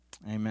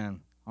Amen.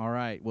 All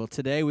right. Well,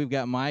 today we've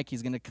got Mike.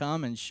 He's going to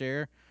come and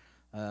share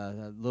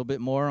a little bit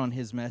more on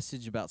his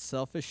message about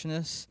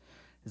selfishness.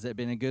 Has that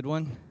been a good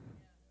one?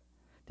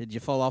 Did you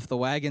fall off the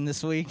wagon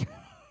this week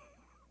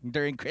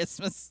during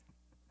Christmas?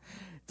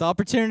 It's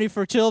opportunity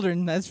for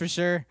children, that's for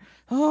sure.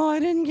 Oh, I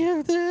didn't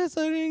get this.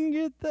 I didn't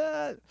get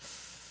that.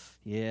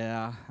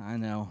 Yeah, I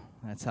know.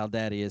 That's how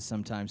Daddy is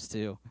sometimes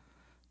too.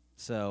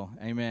 So,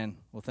 amen.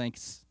 Well,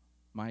 thanks,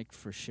 Mike,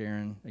 for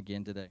sharing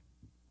again today.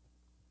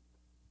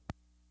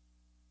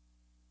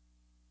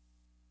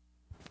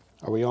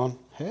 Are we on?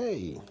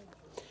 Hey.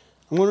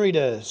 I'm going to read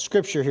a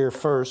scripture here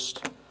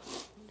first.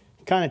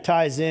 It kind of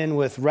ties in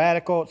with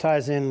radical. It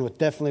ties in with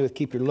definitely with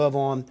keep your love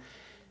on.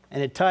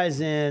 And it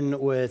ties in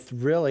with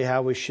really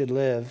how we should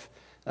live.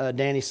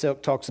 Danny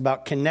Silk talks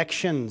about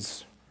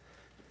connections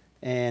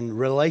and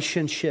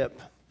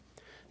relationship.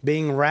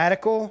 Being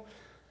radical,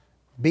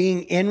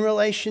 being in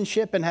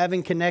relationship and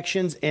having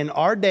connections in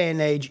our day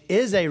and age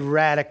is a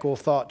radical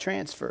thought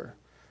transfer.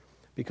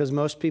 Because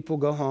most people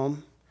go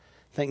home,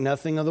 think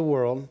nothing of the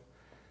world,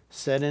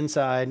 sit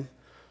inside,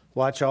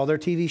 watch all their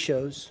TV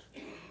shows,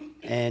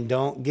 and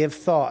don't give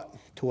thought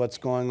to what's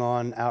going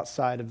on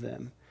outside of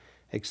them,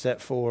 except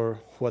for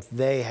what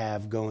they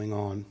have going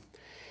on.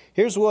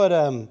 Here's what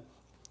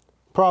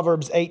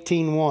Proverbs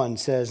 18:1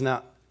 says.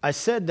 Now, I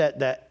said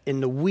that in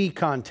the we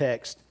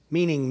context,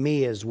 meaning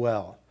me as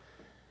well.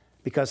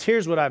 Because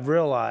here's what I've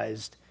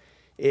realized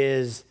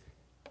is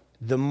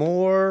the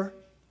more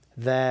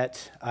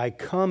that I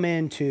come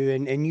into,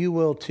 and you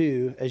will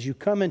too, as you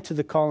come into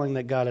the calling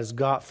that God has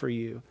got for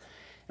you,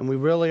 and we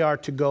really are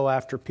to go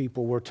after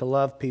people, we're to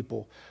love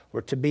people,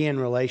 we're to be in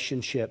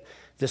relationship.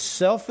 The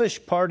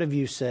selfish part of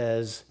you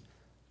says,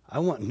 I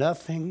want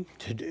nothing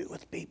to do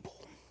with people.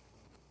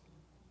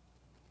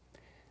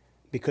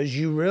 Because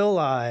you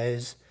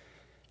realize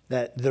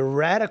that the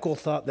radical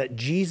thought that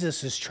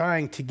Jesus is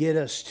trying to get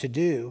us to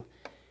do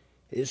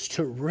is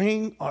to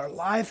wring our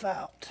life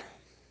out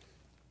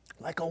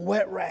like a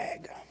wet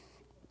rag.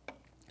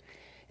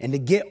 And to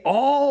get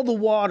all the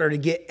water, to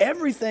get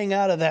everything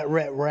out of that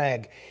wet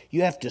rag,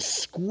 you have to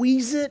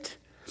squeeze it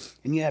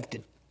and you have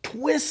to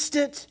twist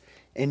it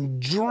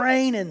and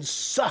drain and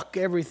suck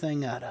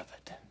everything out of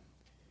it.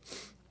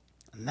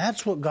 And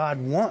that's what God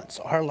wants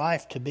our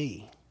life to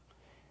be.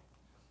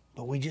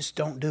 But we just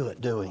don't do it,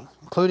 do we?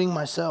 Including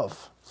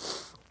myself.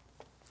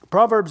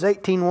 Proverbs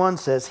 18:1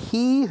 says,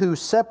 he who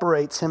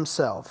separates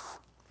himself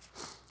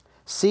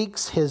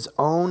seeks his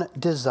own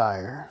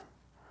desire,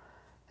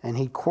 and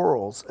he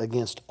quarrels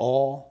against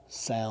all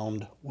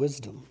sound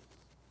wisdom.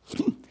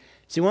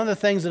 See, one of the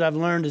things that I've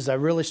learned is I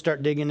really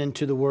start digging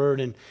into the Word,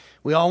 and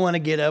we all want to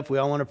get up, we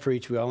all want to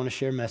preach, we all want to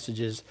share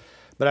messages,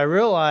 but I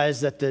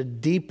realize that the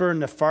deeper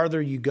and the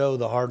farther you go,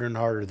 the harder and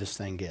harder this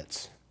thing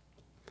gets.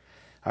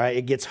 All right,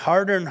 it gets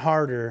harder and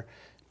harder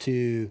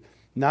to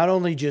not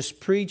only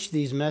just preach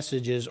these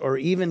messages, or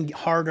even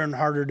harder and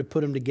harder to put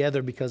them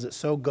together because it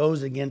so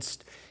goes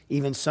against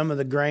even some of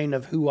the grain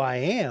of who I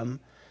am.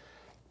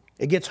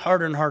 It gets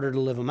harder and harder to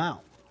live them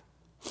out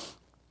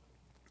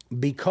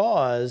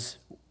because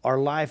our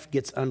life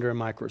gets under a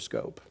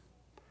microscope.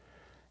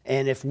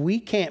 And if we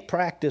can't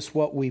practice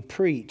what we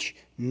preach,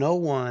 no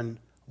one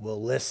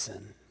will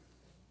listen.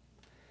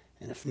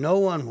 And if no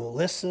one will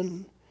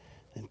listen,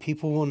 then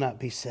people will not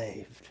be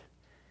saved.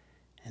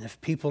 And if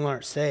people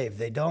aren't saved,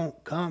 they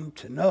don't come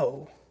to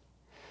know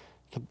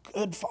the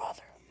good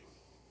Father,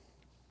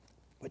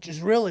 which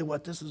is really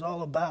what this is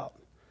all about.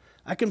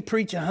 I can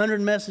preach 100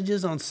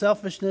 messages on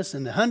selfishness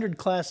and 100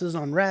 classes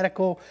on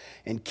radical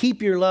and keep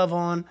your love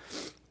on,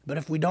 but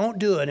if we don't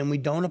do it and we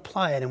don't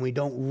apply it and we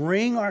don't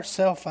wring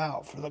ourselves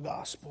out for the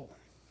gospel,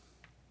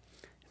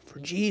 for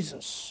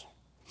Jesus,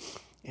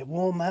 it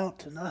will amount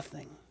to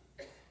nothing.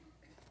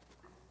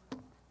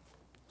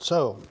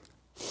 So,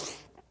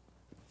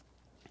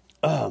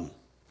 I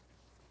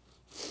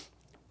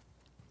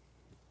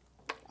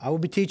will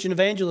be teaching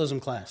evangelism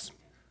class.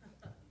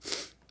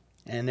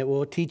 And it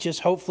will teach us,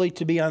 hopefully,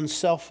 to be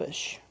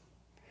unselfish.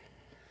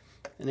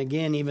 And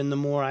again, even the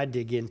more I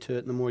dig into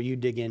it, the more you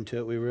dig into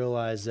it, we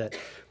realize that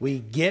we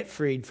get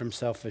freed from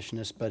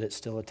selfishness, but it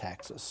still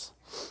attacks us.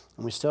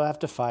 And we still have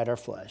to fight our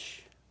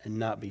flesh and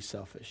not be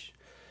selfish.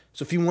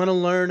 So if you want to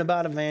learn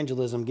about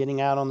evangelism, getting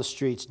out on the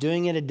streets,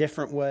 doing it a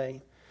different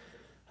way,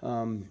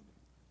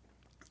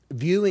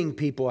 viewing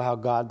people how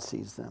God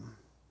sees them,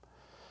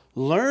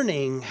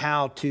 learning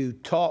how to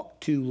talk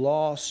to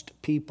lost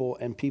people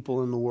and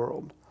people in the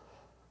world.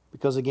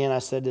 Because again, I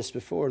said this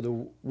before,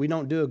 we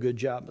don't do a good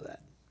job of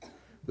that.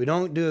 We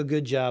don't do a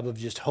good job of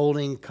just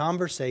holding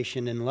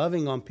conversation and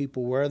loving on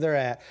people where they're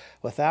at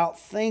without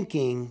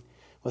thinking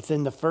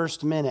within the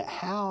first minute,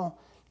 how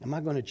am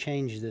I going to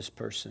change this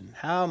person?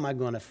 How am I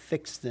going to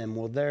fix them?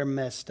 Well, they're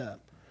messed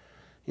up.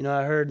 You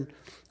know,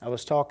 I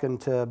was talking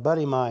to a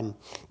buddy of mine.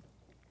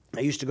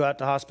 I used to go out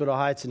to Hospital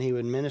Heights and he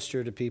would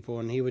minister to people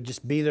and he would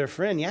just be their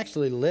friend. He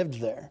actually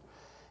lived there.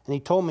 And he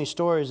told me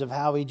stories of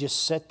how he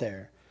just sat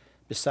there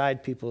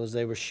beside people as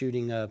they were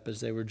shooting up,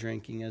 as they were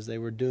drinking, as they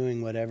were doing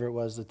whatever it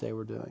was that they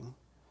were doing.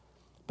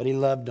 but he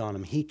loved on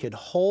them. He could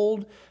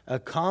hold a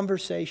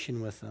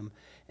conversation with them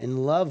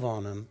and love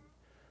on them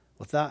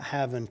without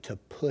having to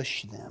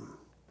push them.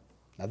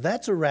 Now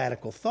that's a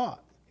radical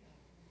thought,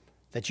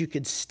 that you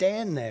could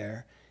stand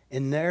there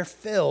in their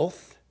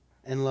filth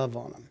and love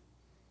on them.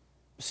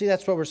 See,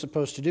 that's what we're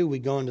supposed to do. We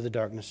go into the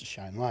darkness to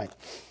shine light.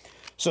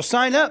 So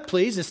sign up,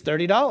 please. It's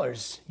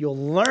 $30. You'll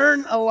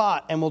learn a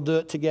lot, and we'll do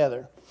it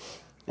together.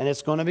 And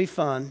it's going to be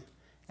fun,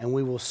 and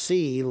we will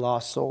see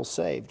lost souls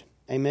saved.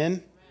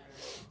 Amen?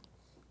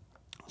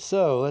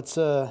 So let's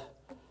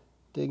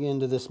dig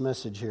into this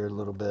message here a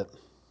little bit.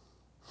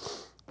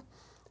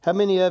 How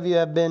many of you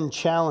have been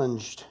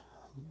challenged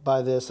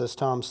by this, as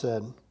Tom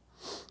said?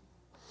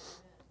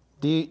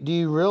 Do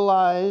you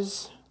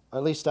realize, or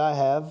at least I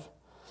have,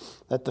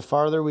 that the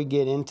farther we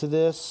get into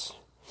this,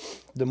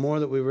 the more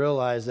that we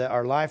realize that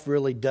our life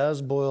really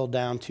does boil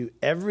down to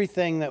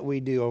everything that we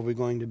do. Are we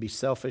going to be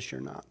selfish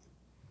or not?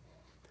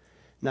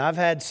 Now, I've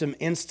had some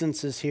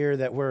instances here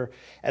that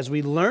as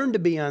we learn to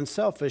be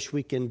unselfish,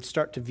 we can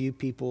start to view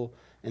people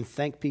and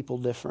think people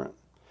different.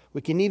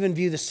 We can even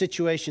view the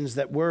situations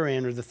that we're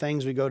in, or the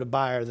things we go to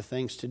buy, or the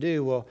things to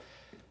do. Well,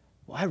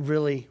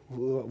 we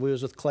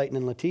was with Clayton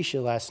and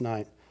Letitia last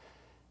night,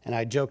 and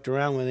I joked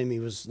around with him. He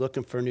was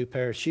looking for a new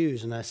pair of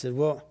shoes, and I said,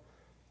 well,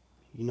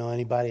 you know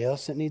anybody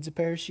else that needs a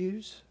pair of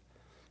shoes?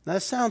 Now,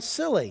 that sounds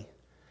silly,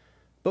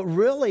 but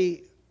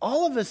really,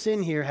 all of us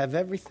in here have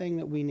everything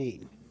that we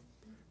need.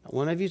 Not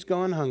one of you's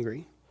going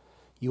hungry.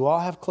 You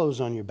all have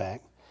clothes on your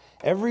back.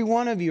 Every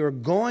one of you are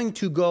going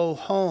to go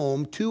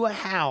home to a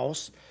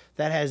house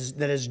that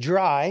is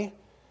dry,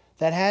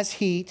 that has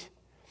heat,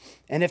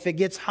 and if it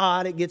gets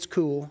hot, it gets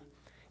cool.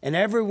 And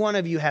every one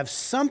of you have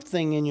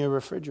something in your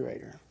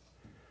refrigerator.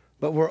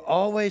 But we're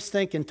always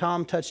thinking,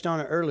 Tom touched on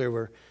it earlier,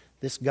 we're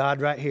this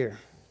God right here,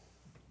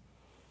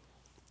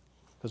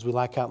 because we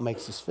like how it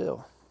makes us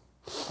feel.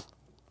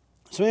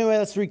 So anyway,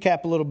 let's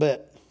recap a little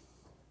bit.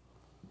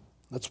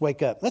 Let's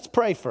wake up. Let's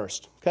pray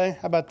first, okay?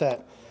 How about that?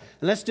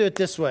 And let's do it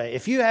this way.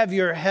 If you have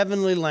your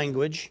heavenly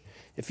language,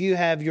 if you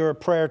have your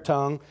prayer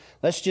tongue,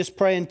 let's just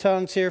pray in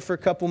tongues here for a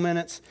couple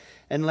minutes.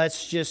 And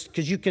let's just,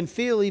 because you can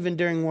feel even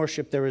during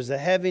worship, there was a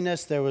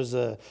heaviness, there was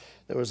a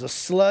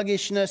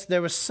sluggishness,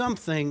 there was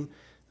something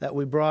that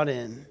we brought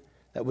in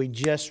that we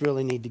just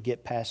really need to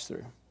get past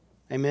through.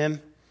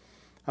 Amen?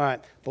 All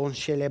right.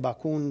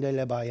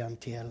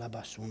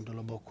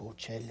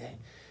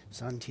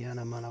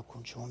 Santiana mana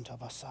conchonta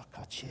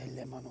vasaka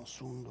celle mano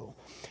sundo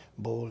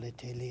bole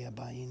telia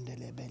bainde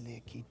le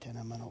belle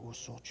kitena mano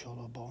uso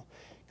cholobo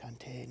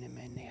cantene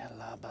meni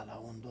alla bala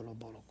ondolo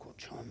bolo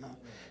cochona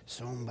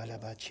somba la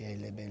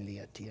bacelle belli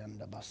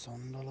atianda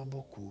basondolo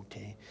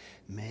bocute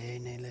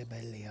mene le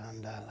belli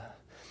andala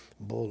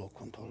bolo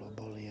contolo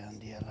boli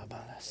andi alla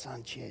bala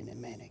sanciene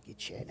mene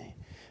chicene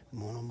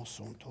mono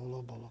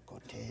sontolo bolo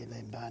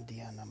cotele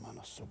bandiana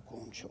mano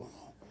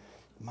soconchono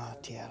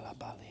Matia la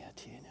balia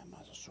tiene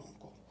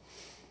masunko.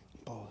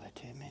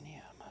 Bolete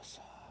menia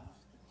masa.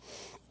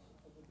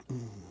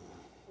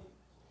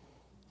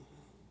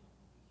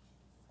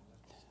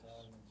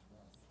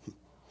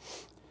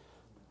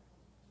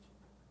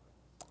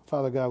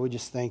 Father God, we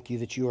just thank you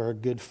that you are a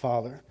good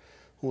Father.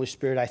 Holy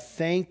Spirit, I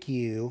thank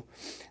you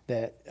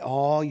that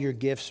all your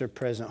gifts are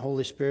present.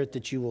 Holy Spirit,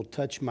 that you will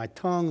touch my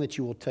tongue, that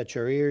you will touch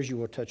our ears, you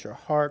will touch our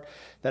heart,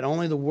 that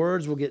only the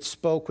words will get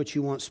spoke which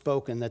you want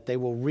spoken, that they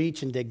will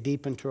reach and dig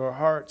deep into our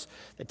hearts,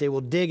 that they will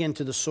dig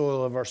into the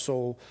soil of our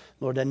soul.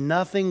 Lord, that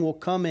nothing will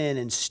come in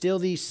and steal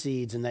these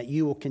seeds, and that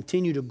you will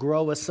continue to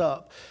grow us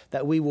up,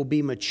 that we will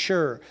be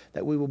mature,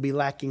 that we will be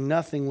lacking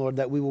nothing, Lord,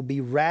 that we will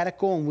be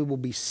radical and we will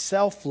be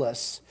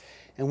selfless,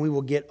 and we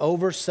will get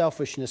over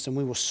selfishness, and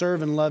we will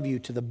serve and love you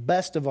to the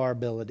best of our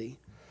ability.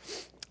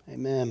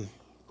 Amen.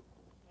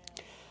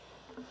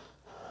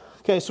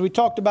 Okay, so we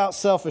talked about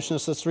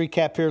selfishness. Let's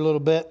recap here a little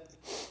bit.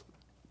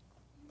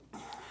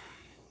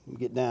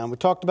 Get down. We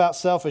talked about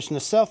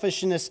selfishness.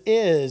 Selfishness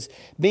is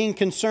being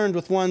concerned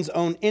with one's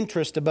own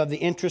interest above the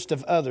interest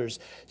of others,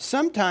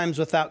 sometimes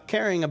without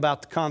caring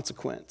about the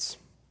consequence.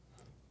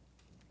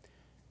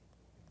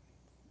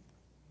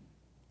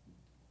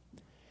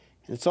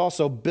 It's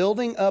also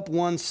building up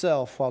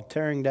oneself while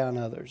tearing down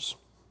others.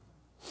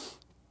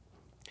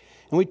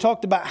 And we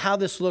talked about how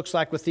this looks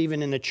like with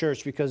even in the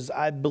church, because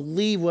I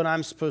believe what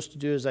I'm supposed to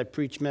do as I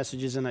preach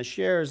messages and I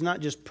share is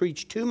not just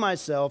preach to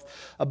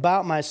myself,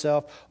 about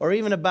myself, or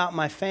even about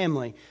my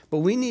family, but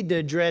we need to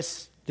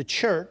address the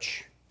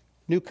church,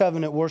 New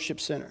Covenant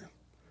Worship Center.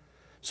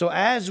 So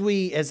as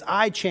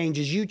I change,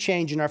 as you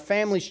change, and our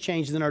families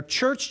change, then our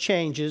church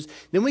changes,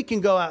 then we can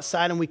go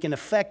outside and we can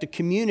affect a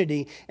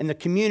community, and the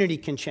community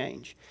can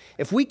change.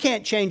 If we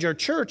can't change our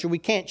church, or we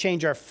can't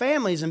change our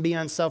families and be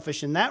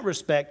unselfish in that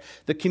respect,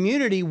 the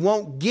community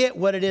won't get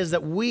what it is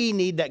that we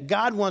need, that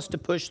God wants to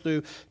push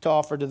through to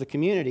offer to the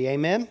community.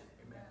 Amen?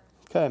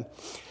 Okay.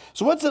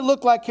 So what's it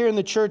look like here in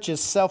the church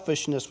is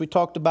selfishness. We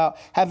talked about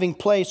having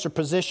place or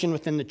position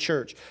within the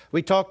church.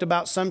 We talked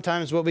about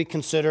sometimes what we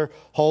consider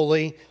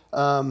holy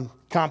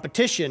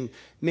competition,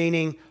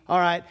 meaning, all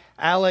right,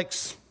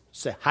 Alex,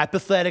 say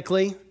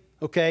hypothetically,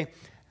 okay,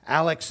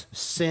 Alex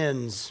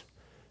sins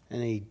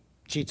and he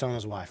cheats on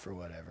his wife or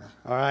whatever,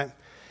 all right?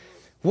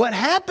 What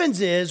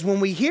happens is when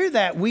we hear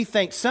that, we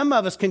think some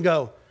of us can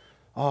go,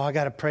 oh, I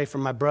got to pray for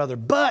my brother,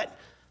 but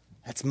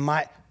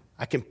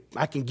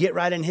I can get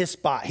right in his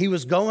spot. He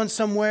was going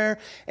somewhere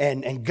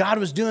and God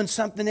was doing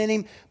something in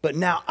him, but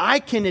now I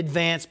can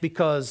advance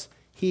because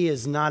he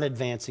is not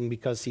advancing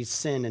because he's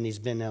sinned and he's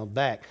been held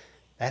back.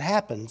 That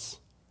happens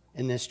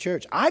in this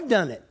church. I've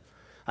done it.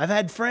 I've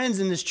had friends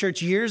in this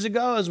church years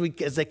ago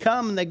as they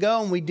come and they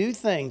go and we do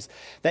things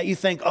that you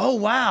think, oh,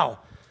 wow,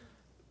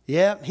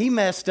 yeah, he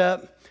messed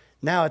up.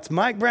 Now it's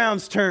Mike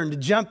Brown's turn to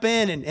jump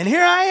in and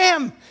here I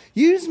am.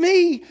 Use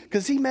me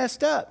because he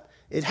messed up.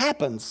 It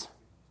happens.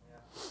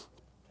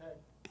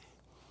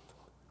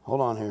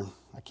 Hold on here.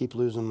 I keep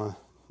losing my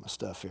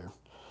stuff here.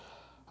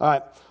 All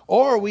right.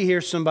 Or we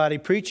hear somebody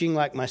preaching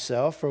like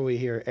myself, or we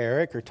hear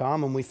Eric or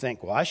Tom, and we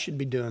think, well, I should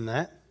be doing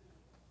that.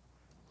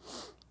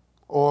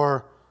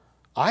 Or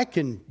I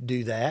can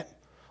do that.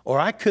 Or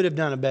I could have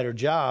done a better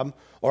job.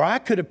 Or I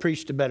could have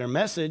preached a better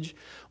message.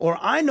 Or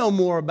I know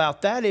more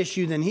about that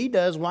issue than he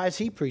does. Why is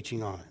he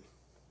preaching on it?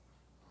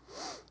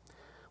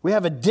 We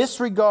have a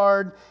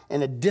disregard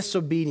and a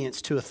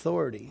disobedience to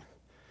authority.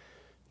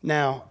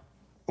 Now,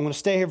 I'm going to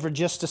stay here for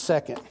just a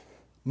second.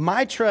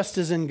 My trust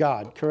is in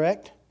God,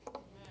 correct?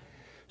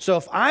 So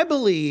if I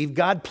believe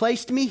God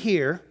placed me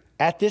here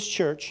at this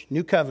church,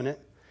 New Covenant,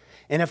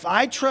 and if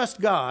I trust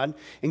God,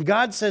 and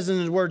God says in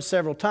his word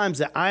several times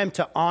that I am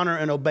to honor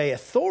and obey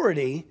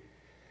authority,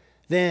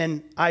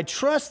 then I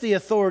trust the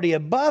authority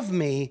above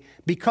me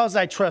because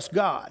I trust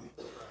God.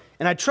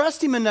 And I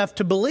trust him enough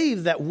to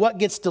believe that what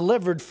gets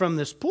delivered from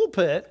this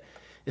pulpit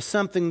is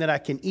something that I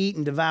can eat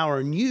and devour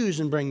and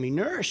use and bring me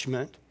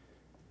nourishment.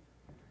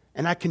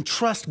 And I can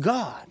trust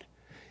God.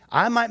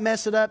 I might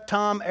mess it up.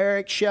 Tom,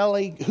 Eric,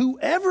 Shelley,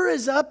 whoever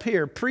is up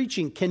here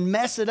preaching can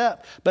mess it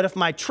up. But if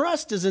my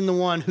trust is in the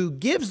one who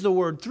gives the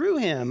word through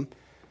him,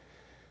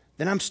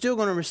 then I'm still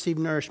going to receive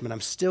nourishment.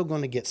 I'm still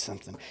going to get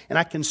something. And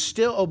I can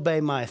still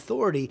obey my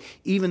authority,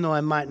 even though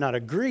I might not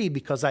agree,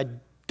 because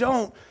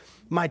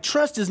my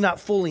trust is not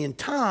fully in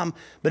Tom,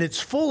 but it's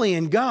fully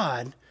in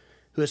God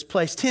who has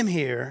placed him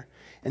here.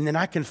 And then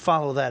I can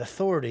follow that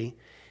authority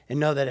and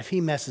know that if he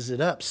messes it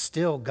up,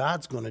 still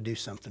God's going to do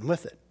something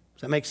with it.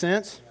 Does that make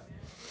sense?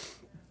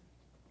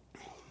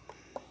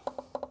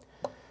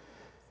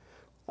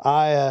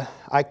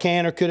 I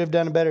can or could have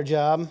done a better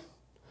job,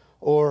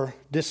 or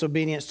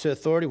disobedience to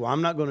authority. Well,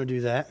 I'm not going to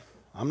do that.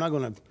 I'm not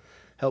going to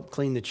help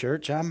clean the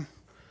church. I've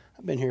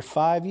been here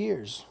 5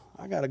 years.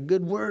 I got a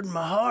good word in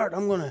my heart.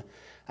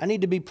 I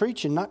need to be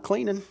preaching, not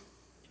cleaning.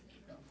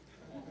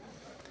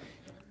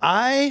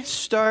 I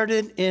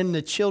started in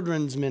the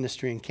children's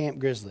ministry in Camp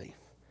Grizzly.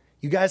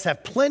 You guys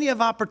have plenty of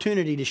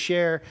opportunity to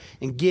share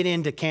and get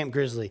into Camp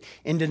Grizzly,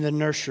 into the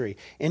nursery,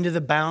 into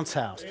the bounce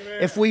house.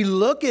 Amen. If we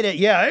look at it,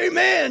 yeah,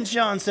 amen,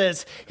 Sean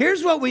says,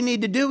 here's what we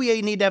need to do.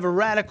 We need to have a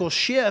radical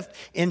shift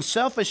in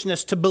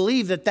selfishness to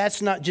believe that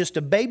that's not just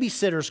a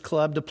babysitter's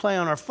club to play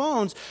on our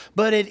phones,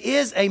 but it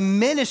is a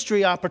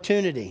ministry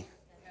opportunity.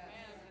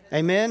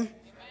 Amen?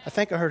 I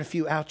think I heard a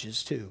few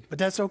ouches too, but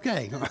that's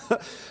okay.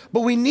 But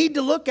we need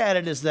to look at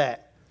it as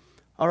that.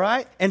 All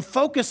right? And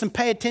focus and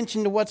pay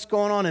attention to what's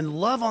going on and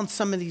love on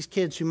some of these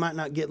kids who might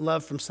not get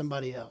love from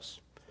somebody else.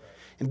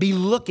 And be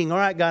looking, all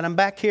right, God, I'm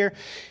back here,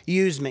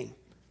 use me.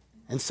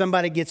 And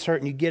somebody gets hurt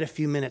and you get a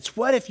few minutes.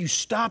 What if you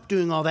stopped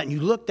doing all that and you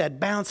looked at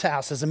Bounce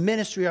House as a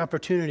ministry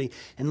opportunity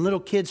and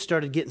little kids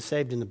started getting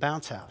saved in the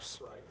Bounce House?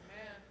 Right.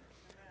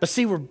 But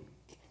see,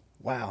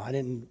 I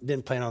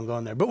didn't plan on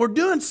going there. But we're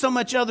doing so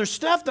much other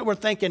stuff that we're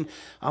thinking,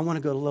 I want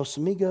to go to Los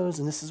Amigos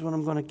and this is what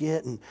I'm going to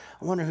get. And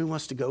I wonder who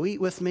wants to go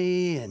eat with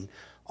me and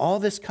all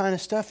this kind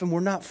of stuff. And we're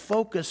not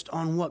focused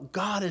on what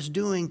God is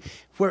doing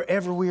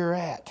wherever we are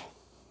at.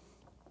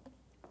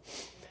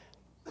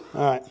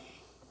 All right.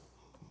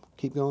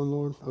 Keep going,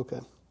 Lord. Okay.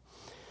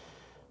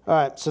 All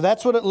right. So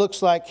that's what it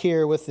looks like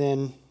here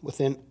within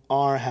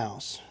our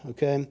house.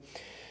 Okay.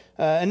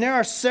 And there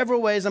are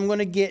several ways I'm going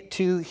to get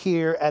to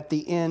here at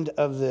the end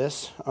of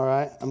this. All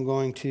right. I'm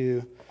going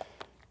to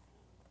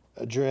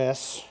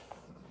address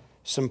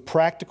some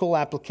practical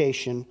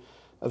application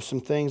of some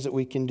things that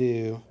we can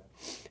do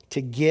to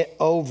get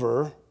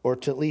over or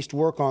to at least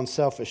work on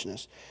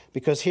selfishness.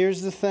 Because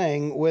here's the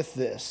thing with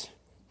this.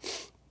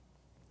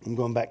 I'm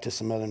going back to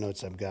some other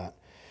notes I've got.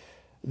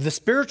 The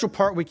spiritual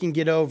part we can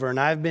get over, and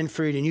I've been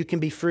freed, and you can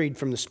be freed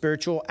from the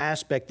spiritual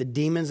aspect, the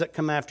demons that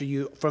come after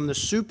you, from the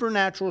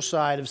supernatural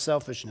side of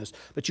selfishness.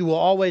 But you will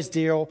always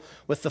deal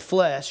with the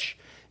flesh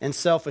and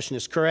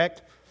selfishness,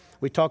 correct?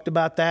 We talked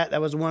about that. That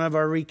was one of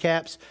our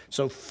recaps.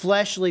 So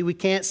fleshly, we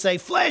can't say,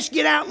 flesh,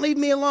 get out and leave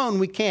me alone.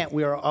 We can't.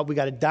 We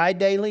got to die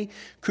daily,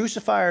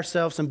 crucify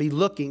ourselves, and be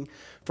looking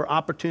for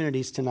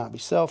opportunities to not be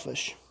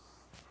selfish.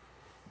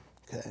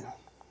 Okay.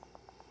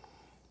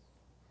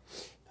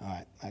 All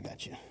right, I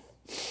got you.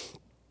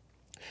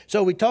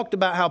 So we talked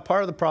about how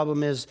part of the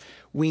problem is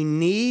we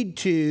need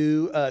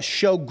to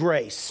show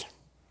grace.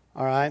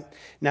 All right.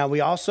 Now,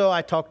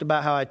 I talked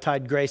about how I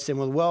tied grace in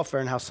with welfare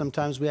and how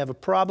sometimes we have a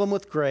problem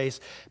with grace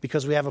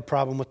because we have a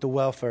problem with the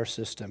welfare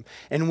system.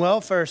 And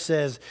welfare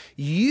says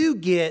you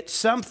get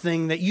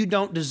something that you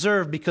don't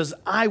deserve because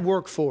I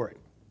work for it.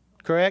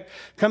 Correct?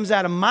 Comes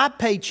out of my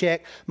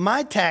paycheck,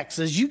 my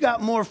taxes. You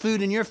got more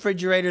food in your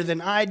refrigerator than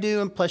I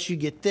do, and plus you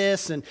get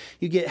this, and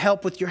you get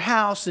help with your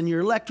house and your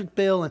electric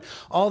bill and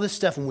all this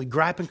stuff, and we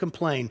gripe and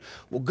complain.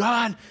 Well,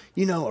 God,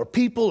 or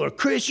people, or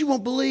Chris, you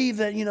won't believe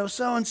that,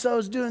 so-and-so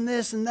is doing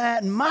this and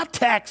that, and my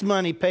tax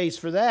money pays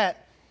for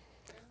that.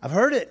 I've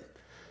heard it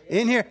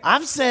in here.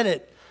 I've said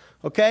it,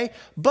 okay?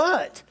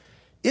 But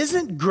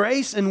isn't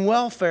grace and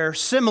welfare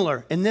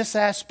similar in this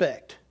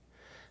aspect?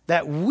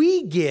 That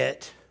we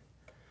get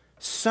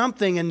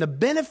something in the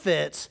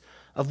benefits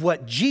of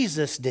what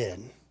Jesus did.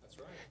 That's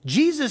right.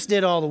 Jesus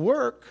did all the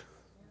work,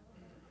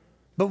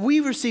 but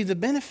we receive the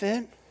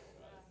benefit.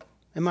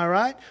 Am I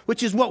right?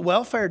 Which is what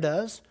welfare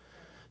does.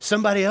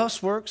 Somebody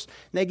else works,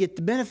 and they get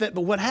the benefit.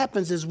 But what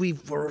happens is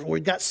we've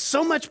got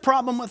so much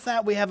problem with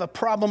that. We have a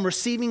problem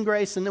receiving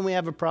grace, and then we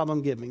have a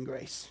problem giving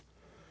grace.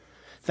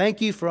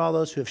 Thank you for all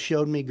those who have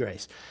showed me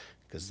grace,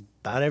 because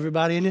about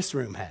everybody in this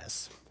room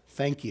has.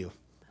 Thank you.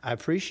 I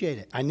appreciate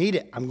it. I need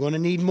it. I'm going to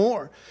need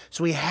more.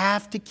 So we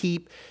have to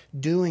keep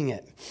doing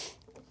it.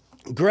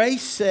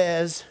 Grace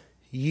says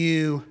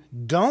you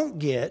don't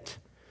get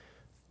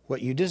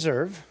what you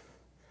deserve,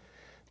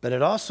 but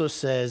it also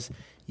says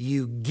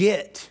you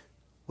get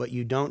what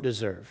you don't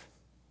deserve.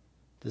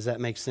 Does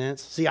that make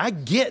sense? See, I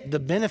get the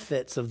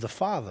benefits of the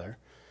Father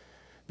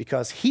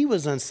because he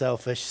was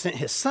unselfish, sent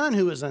his Son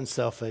who was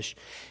unselfish,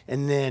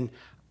 and then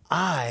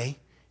I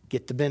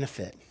get the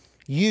benefit.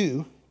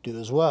 You do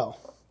as well.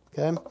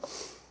 Okay?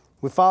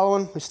 We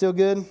following? We still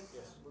good?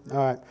 Yes. All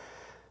right.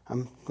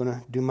 I'm going to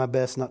do my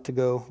best not to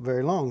go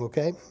very long,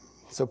 okay?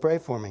 So pray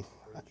for me.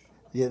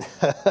 Yeah.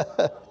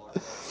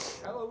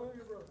 Hallelujah,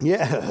 brother.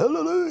 Yeah,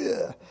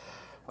 hallelujah.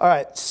 All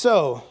right,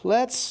 so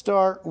let's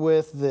start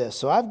with this.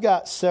 So I've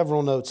got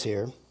several notes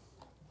here.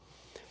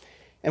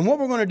 And what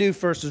we're going to do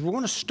first is we're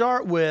going to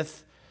start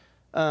with,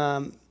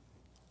 again,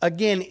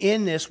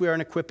 in this, we are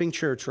an equipping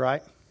church,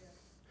 right?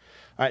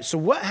 All right, so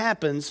what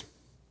happens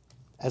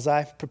as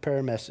I prepare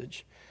a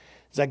message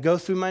is I go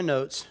through my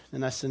notes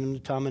and I send them to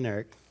Tom and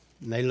Eric,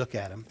 and they look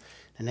at them,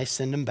 and they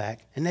send them back,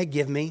 and they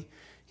give me,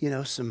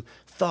 some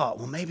thought.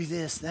 Well, maybe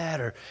this,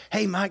 that, or,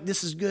 hey, Mike,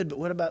 this is good, but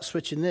what about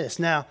switching this?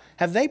 Now,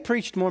 have they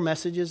preached more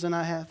messages than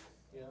I have?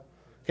 Yeah.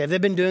 Okay, have they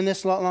been doing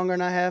this a lot longer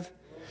than I have?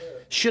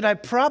 Should I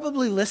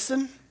probably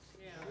listen?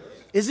 Yeah.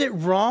 Is it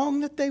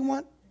wrong that they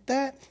want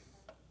that?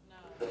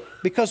 No.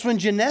 Because when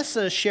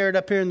Janessa shared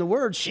up here in the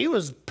Word, she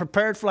was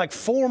prepared for like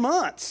 4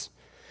 months.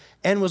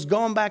 And was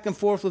going back and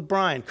forth with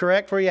Brian,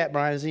 correct? Where you at,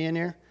 Brian? Is he in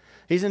here?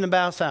 He's in the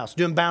bounce house,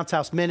 doing bounce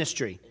house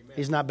ministry. Amen.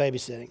 He's not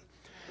babysitting.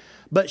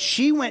 But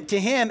she went to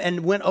him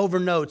and went over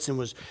notes and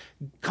was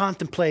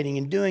contemplating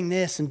and doing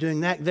this and doing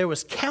that. There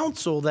was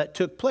counsel that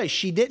took place.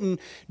 She didn't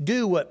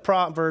do what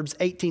Proverbs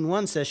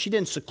 18:1 says. She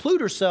didn't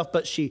seclude herself,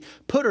 but she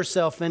put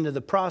herself into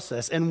the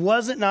process. And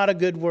was it not a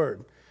good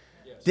word?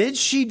 Yes. Did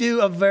she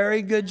do a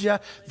very good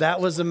job? That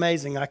was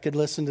amazing. I could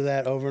listen to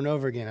that over and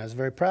over again. I was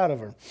very proud of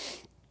her.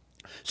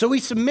 So we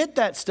submit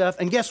that stuff,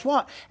 and guess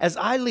what? As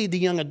I lead the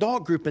young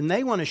adult group and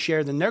they want to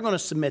share, then they're going to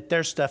submit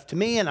their stuff to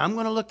me, and I'm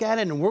going to look at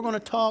it, and we're going to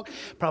talk.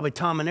 Probably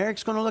Tom and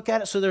Eric's going to look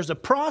at it. So there's a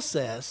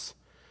process,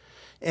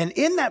 and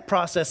in that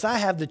process, I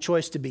have the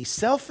choice to be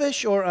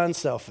selfish or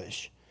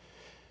unselfish.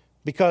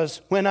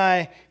 Because when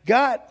I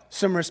got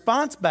some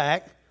response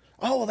back,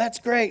 oh, well, that's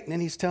great, and then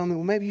he's telling me,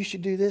 well, maybe you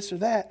should do this or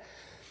that.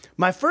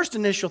 My first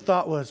initial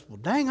thought was, well,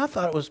 dang, I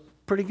thought it was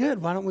pretty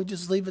good. Why don't we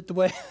just leave it the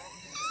way?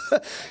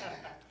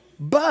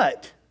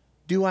 But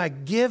do I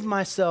give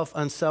myself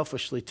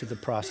unselfishly to the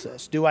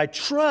process? Do I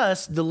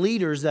trust the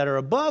leaders that are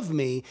above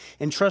me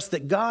and trust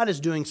that God is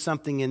doing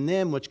something in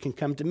them which can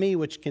come to me,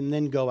 which can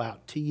then go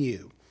out to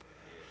you?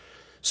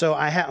 So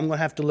I'm going to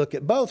have to look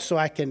at both so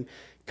I can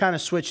kind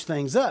of switch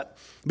things up.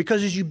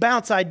 Because as you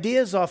bounce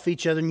ideas off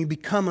each other and you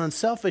become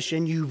unselfish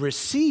and you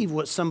receive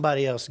what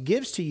somebody else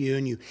gives to you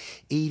and you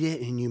eat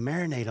it and you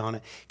marinate on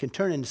it, it can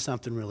turn into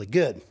something really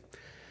good.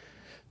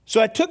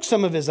 So I took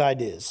some of his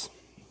ideas.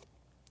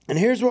 And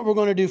here's what we're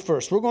going to do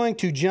first. We're going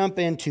to jump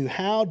into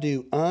how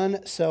do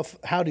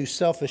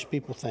selfish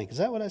people think. Is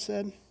that what I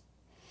said?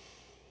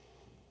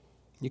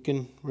 You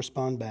can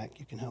respond back.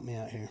 You can help me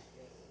out here.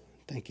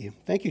 Thank you.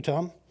 Thank you,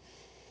 Tom.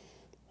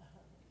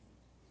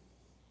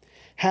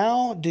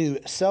 How do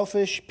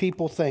selfish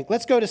people think?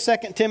 Let's go to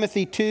 2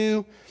 Timothy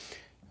 2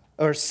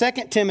 or 2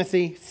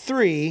 Timothy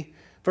 3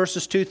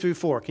 verses 2 through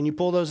 4. Can you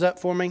pull those up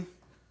for me?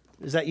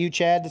 Is that you,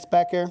 Chad, that's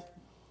back there?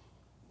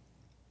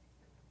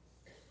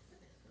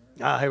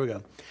 Here we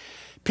go.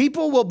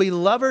 People will be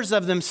lovers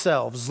of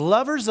themselves,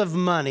 lovers of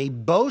money,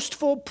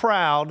 boastful,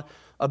 proud,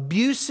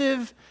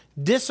 abusive,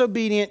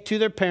 disobedient to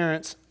their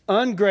parents,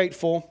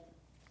 ungrateful,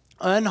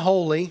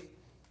 unholy.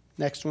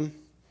 Next one.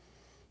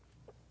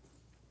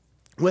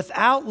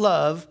 Without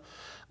love,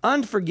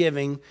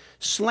 unforgiving,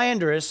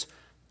 slanderous.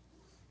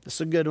 This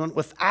is a good one.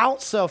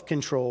 Without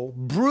self-control,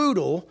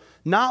 brutal,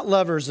 not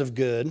lovers of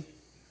good,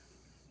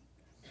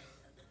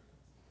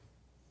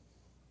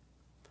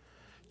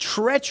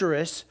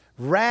 treacherous,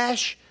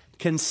 rash,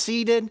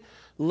 conceited,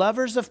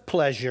 lovers of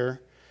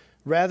pleasure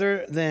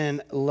rather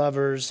than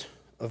lovers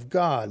of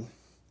God.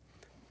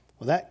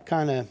 Well, that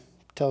kind of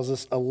tells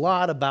us a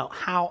lot about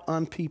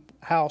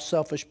how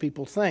selfish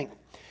people think.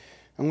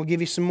 I'm going to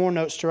give you some more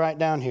notes to write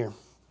down here.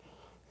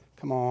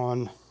 Come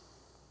on.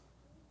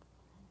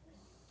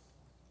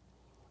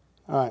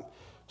 All right.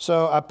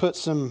 So I put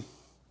some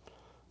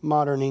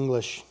modern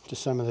English to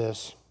some of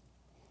this.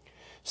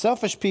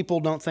 Selfish people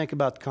don't think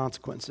about the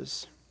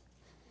consequences.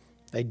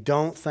 They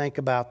don't think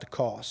about the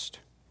cost.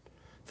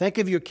 Think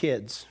of your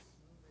kids.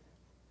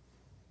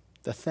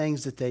 The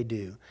things that they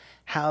do,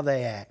 how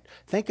they act.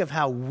 Think of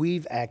how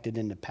we've acted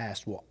in the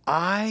past. Well,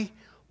 I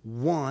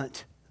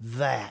want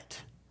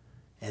that,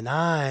 and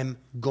I'm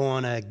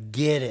going to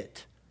get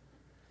it.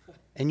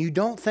 And you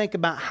don't think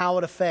about how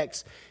it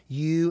affects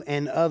you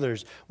and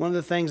others. One of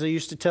the things I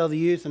used to tell the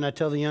youth, and I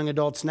tell the young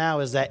adults now,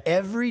 is that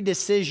every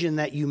decision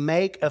that you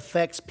make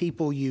affects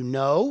people you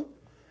know,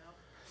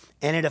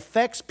 and it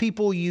affects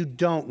people you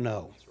don't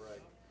know. That's right.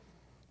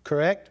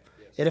 Correct?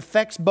 Yes. It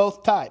affects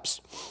both types.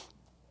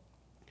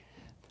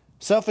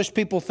 Selfish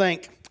people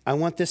think, I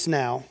want this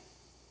now.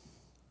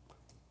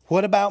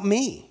 What about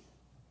me?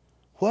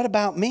 What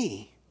about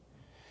me?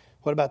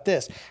 What about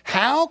this?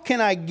 How can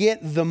I get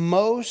the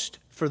most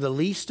for the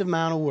least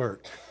amount of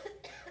work?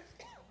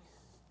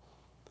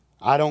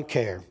 I don't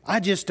care.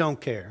 I just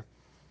don't care.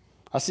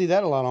 I see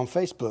that a lot on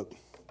Facebook.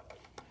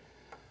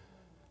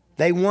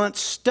 They want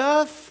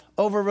stuff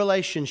over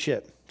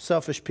relationship.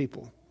 Selfish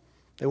people.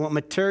 They want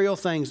material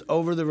things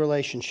over the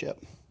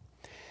relationship.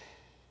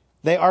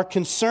 They are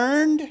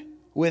concerned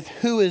with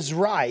who is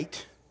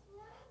right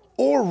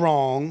or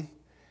wrong,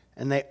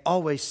 and they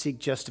always seek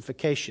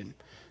justification.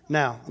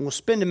 Now, we'll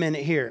spend a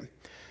minute here,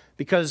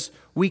 because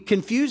we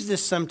confuse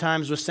this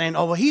sometimes with saying,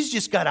 oh, well, he's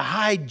just got a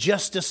high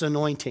justice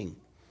anointing.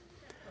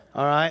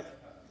 All right?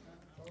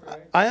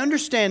 I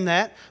understand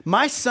that.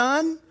 My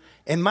son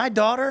and my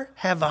daughter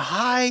have a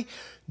high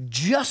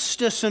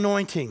justice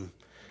anointing.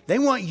 They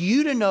want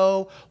you to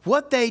know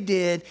what they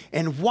did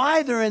and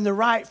why they're in the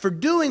right for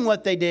doing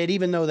what they did,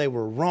 even though they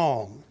were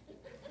wrong.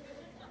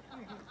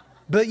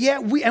 But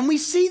yet, we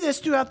see this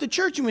throughout the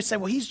church, and we say,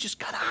 well, he's just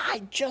got a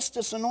high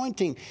justice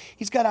anointing.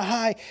 He's got a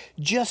high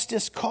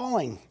justice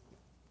calling.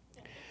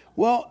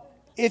 Well,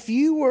 if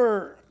you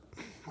were,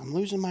 I'm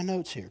losing my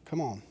notes here.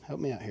 Come on, help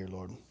me out here,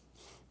 Lord.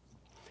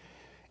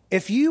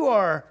 If you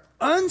are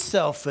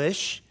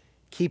unselfish,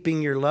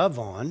 keeping your love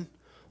on,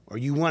 or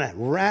you want a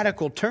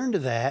radical turn to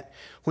that,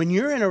 when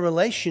you're in a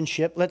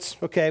relationship,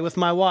 with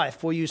my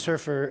wife, we'll use her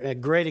for a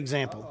great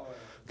example.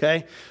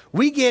 Okay?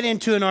 We get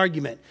into an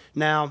argument.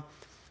 Now,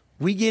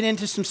 we get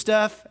into some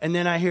stuff, and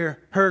then I hear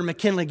her and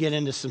McKinley get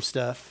into some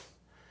stuff.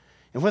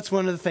 And what's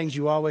one of the things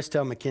you always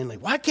tell McKinley?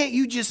 Why can't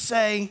you just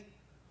say,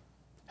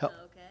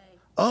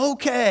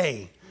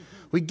 okay.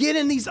 We get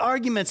in these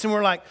arguments, and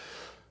we're like,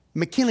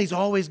 McKinley's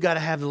always got to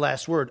have the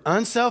last word.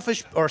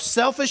 Unselfish or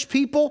selfish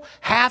people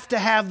have to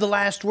have the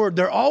last word.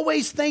 They're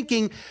always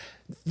thinking,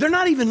 they're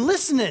not even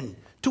listening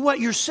to what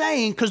you're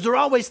saying, because they're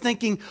always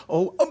thinking,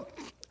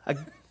 I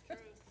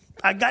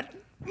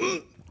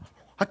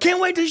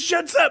can't wait till he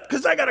shuts up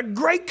because I got a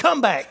great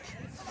comeback.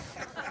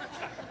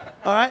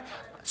 All right?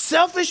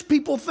 Selfish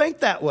people think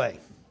that way.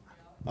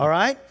 All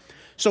right?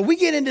 So we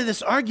get into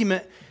this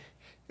argument,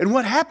 and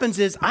what happens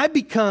is I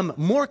become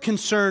more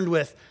concerned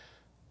with,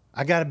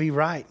 I got to be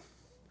right,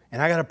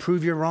 and I got to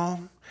prove you're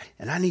wrong,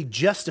 and I need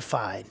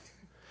justified.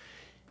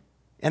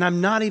 And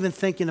I'm not even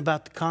thinking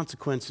about the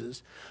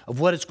consequences of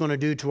what it's going to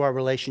do to our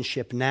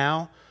relationship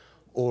now,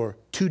 or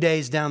 2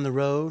 days down the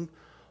road,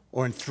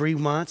 or in 3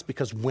 months,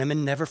 because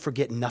women never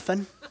forget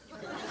nothing.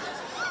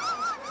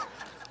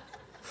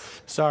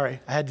 Sorry,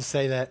 I had to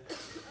say that.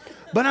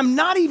 But I'm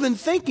not even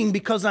thinking,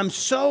 because I'm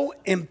so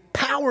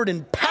empowered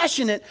and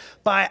passionate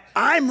by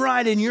I'm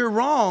right and you're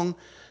wrong,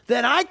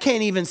 that I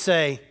can't even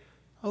say,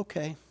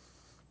 okay.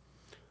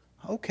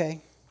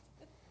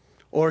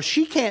 Or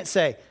she can't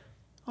say,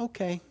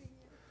 okay.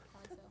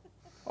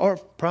 Or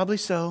probably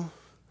so.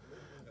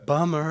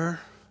 Bummer.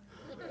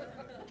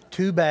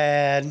 Too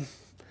bad.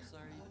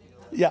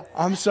 Yeah,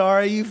 I'm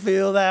sorry you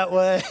feel that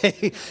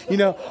way.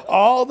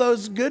 All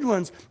those good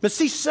ones. But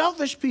see,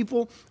 selfish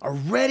people are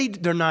ready.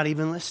 They're not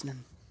even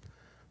listening.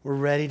 We're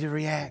ready to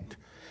react.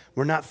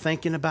 We're not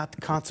thinking about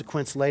the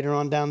consequence later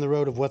on down the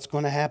road of what's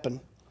going to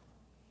happen.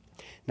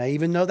 Now,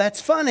 even though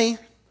that's funny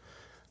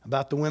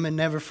about the women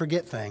never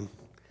forget thing,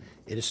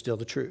 it is still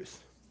the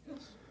truth.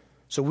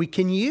 So we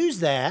can use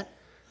that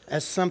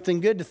as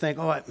something good to think,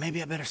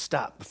 maybe I better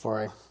stop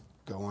before I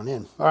go on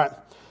in. All right,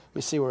 let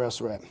me see where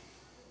else we're at.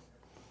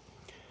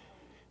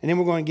 And then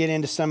we're going to get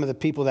into some of the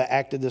people that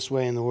acted this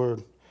way in the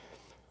Word.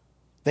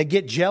 They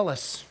get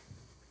jealous.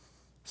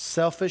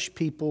 Selfish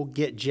people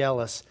get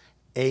jealous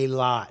a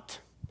lot.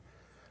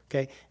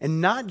 Okay?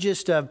 And not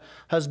just of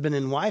husband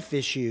and wife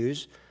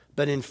issues,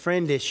 but in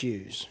friend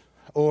issues.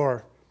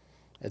 Or,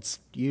 let's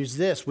use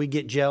this. We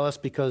get jealous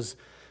because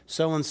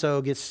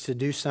so-and-so gets to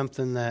do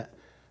something that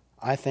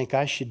I think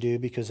I should do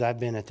because I've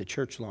been at the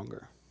church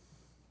longer.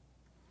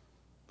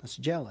 That's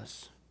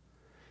jealous.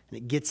 And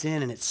it gets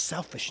in and it's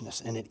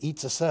selfishness and it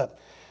eats us up.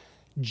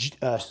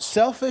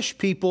 Selfish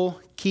people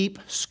keep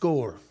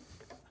score.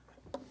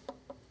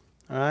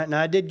 All right,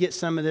 now I did get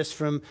some of this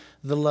from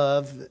the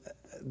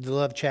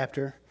love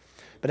chapter.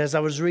 But as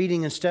I was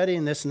reading and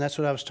studying this, and that's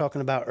what I was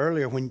talking about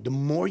earlier, when the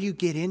more you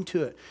get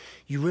into it,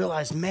 you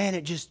realize, man,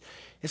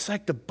 it's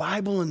like the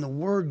Bible and the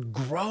Word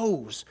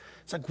grows.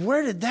 It's like,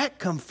 where did that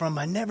come from?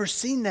 I never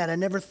seen that. I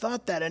never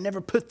thought that. I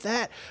never put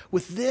that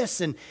with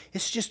this. And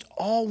it's just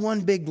all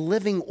one big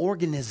living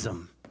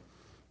organism.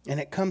 And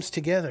it comes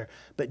together.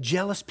 But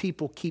jealous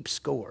people keep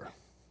score.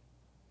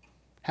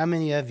 How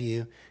many of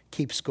you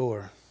keep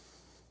score?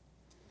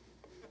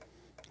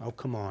 Oh,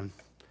 come on.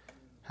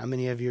 How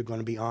many of you are going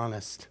to be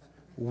honest?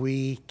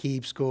 We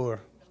keep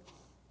score.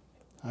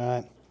 All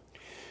right.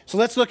 So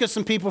let's look at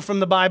some people from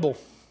the Bible.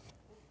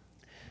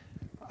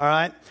 All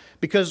right.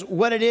 Because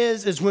what it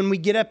is when we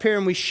get up here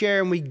and we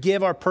share and we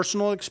give our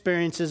personal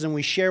experiences and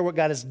we share what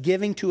God is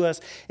giving to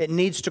us, it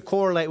needs to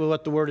correlate with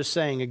what the Word is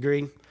saying.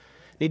 Agreed?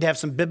 Need to have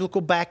some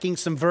biblical backing,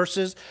 some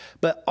verses.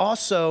 But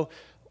also,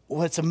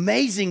 what's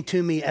amazing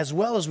to me, as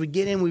well as we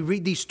get in, we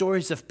read these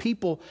stories of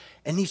people,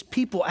 and these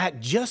people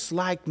act just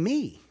like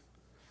me.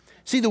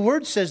 See, the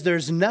Word says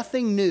there's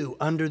nothing new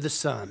under the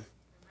sun.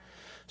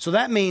 So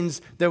that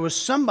means there was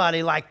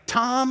somebody like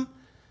Tom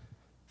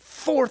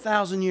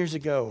 4,000 years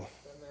ago.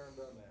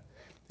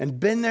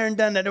 Been there and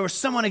done that. There was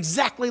someone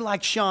exactly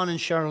like Sean and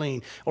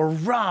Charlene or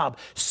Rob,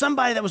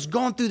 somebody that was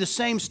going through the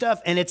same stuff,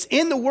 and it's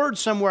in the Word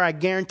somewhere, I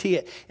guarantee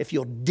it, if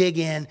you'll dig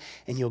in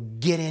and you'll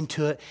get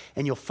into it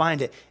and you'll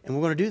find it. And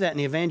we're going to do that in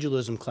the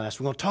evangelism class.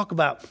 We're going to talk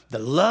about the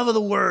love of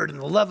the Word and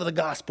the love of the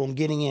gospel and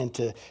getting in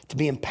to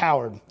be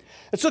empowered.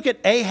 Let's look at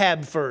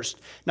Ahab first.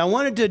 Now, I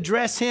wanted to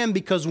address him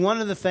because one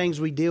of the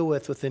things we deal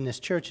with within this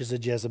church is a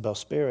Jezebel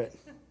spirit.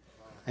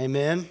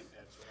 Amen?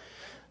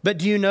 But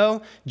do you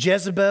know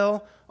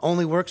Jezebel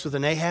only works with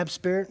an Ahab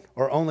spirit?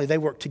 They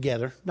work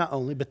together. Not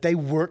only, but they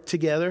work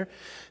together.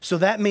 So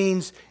that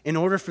means in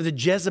order for the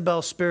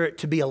Jezebel spirit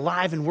to be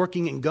alive and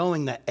working and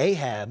going, that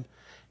Ahab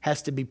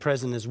has to be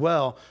present as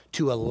well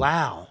to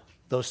allow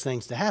those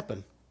things to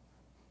happen.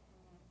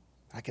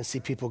 I can see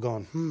people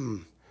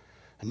going,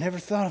 I never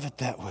thought of it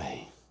that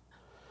way.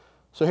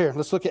 So here,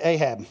 let's look at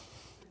Ahab.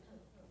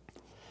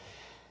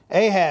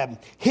 Ahab,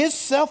 his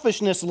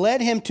selfishness led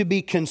him to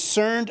be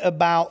concerned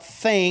about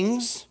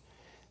things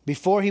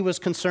before he was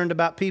concerned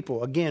about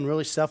people. Again,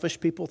 really selfish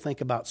people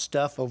think about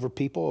stuff over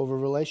people, over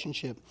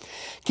relationship.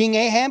 King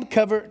Ahab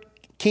coveted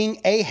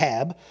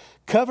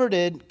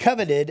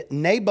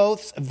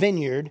Naboth's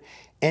vineyard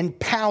and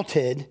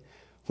pouted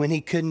when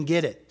he couldn't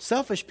get it.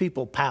 Selfish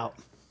people pout.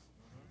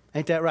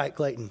 Ain't that right,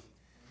 Clayton?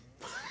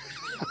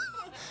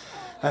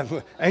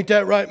 Ain't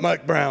that right,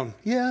 Mike Brown?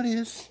 Yeah, it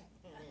is.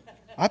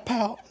 I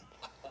pout.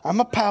 I'm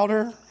a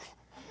pouter.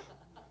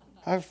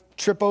 I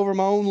trip over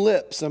my own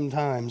lip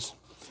sometimes.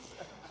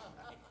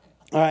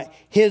 All right.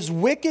 His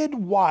wicked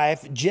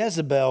wife,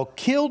 Jezebel,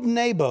 killed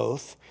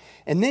Naboth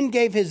and then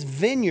gave his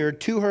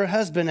vineyard to her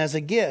husband as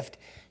a gift.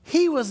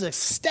 He was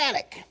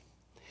ecstatic.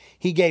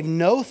 He gave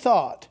no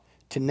thought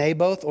to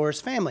Naboth or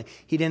his family.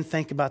 He didn't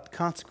think about the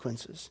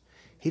consequences.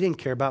 He didn't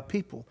care about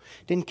people.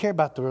 Didn't care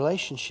about the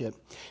relationship.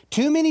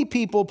 Too many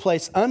people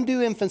place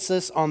undue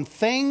emphasis on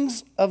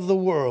things of the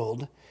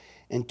world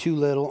and too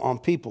little on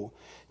people.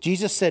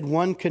 Jesus said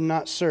one could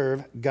not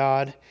serve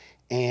God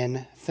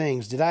and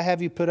things. Did I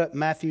have you put up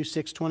Matthew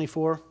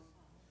 6:24?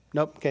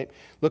 Nope. Okay.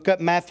 Look up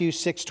Matthew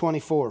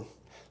 6:24.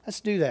 Let's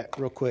do that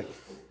real quick.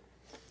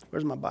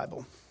 Where's my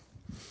Bible?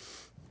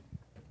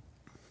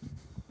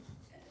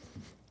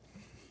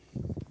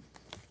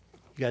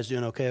 You guys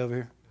doing okay over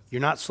here? You're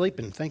not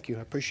sleeping. Thank you.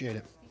 I appreciate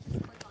it.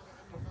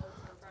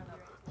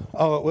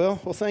 Oh, it will?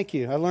 Well, thank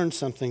you. I learned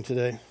something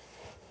today.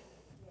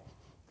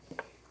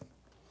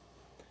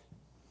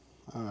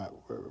 All right.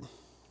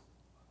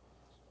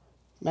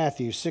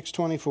 Matthew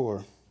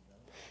 6:24.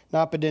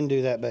 Nope, I didn't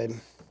do that, babe.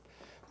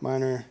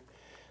 Mine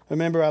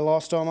remember I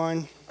lost all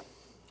mine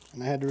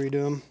and I had to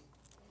redo them.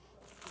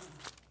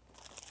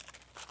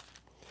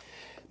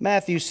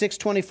 Matthew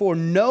 6:24.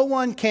 No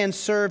one can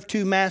serve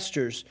two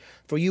masters,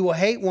 for you will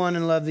hate one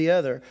and love the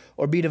other,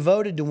 or be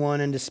devoted to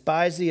one and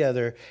despise the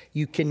other.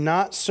 You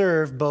cannot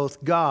serve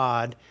both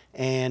God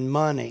and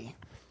money.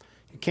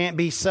 You can't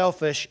be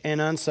selfish and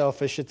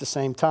unselfish at the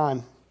same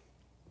time.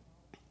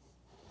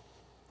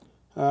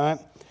 All right.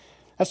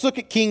 Let's look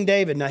at King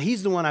David. Now,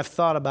 he's the one I've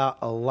thought about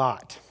a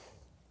lot.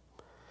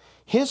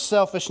 His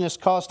selfishness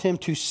caused him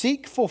to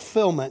seek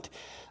fulfillment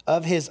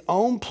of his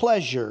own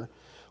pleasure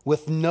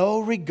with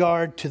no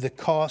regard to the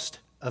cost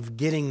of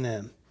getting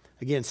them.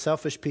 Again,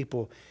 selfish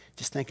people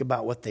just think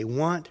about what they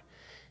want.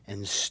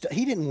 And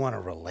he didn't want a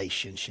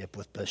relationship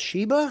with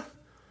Bathsheba,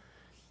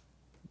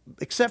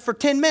 except for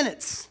 10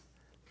 minutes.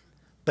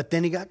 But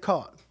then he got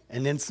caught.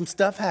 And then some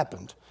stuff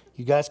happened.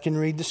 You guys can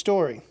read the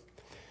story.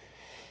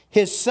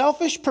 His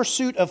selfish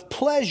pursuit of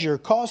pleasure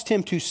caused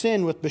him to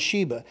sin with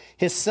Bathsheba.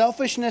 His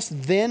selfishness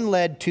then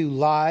led to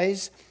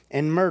lies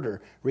and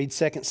murder. Read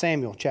 2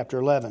 Samuel chapter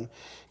 11.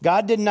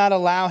 God did not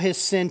allow his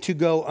sin to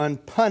go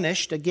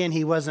unpunished. Again,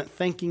 he wasn't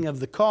thinking of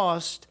the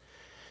cost.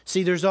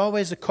 See, there's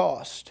always a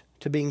cost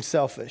to being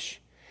selfish,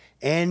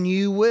 and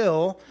you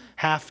will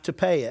have to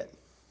pay it.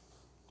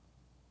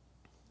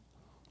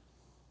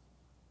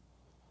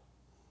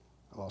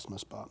 I lost my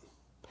spot.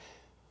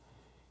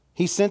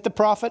 He sent the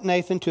prophet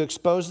Nathan to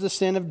expose the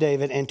sin of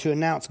David and to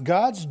announce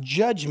God's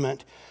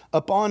judgment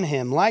upon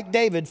him. Like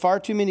David, far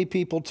too many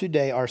people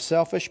today are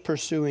selfish,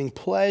 pursuing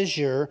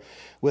pleasure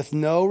with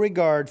no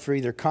regard for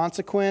either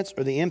consequence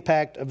or the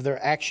impact of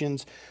their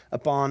actions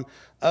upon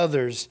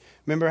others.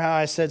 Remember how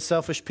I said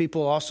selfish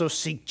people also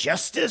seek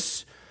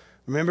justice?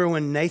 Remember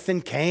when Nathan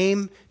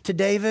came to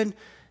David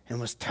and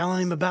was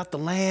telling him about the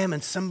lamb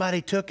and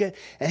somebody took it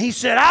and he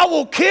said, I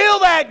will kill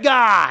that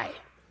guy.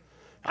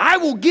 I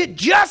will get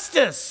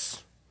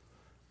justice.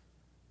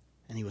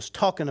 And he was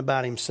talking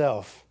about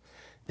himself.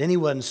 Then he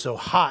wasn't so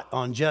hot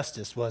on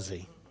justice, was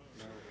he?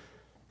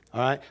 All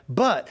right.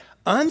 But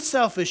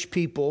unselfish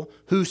people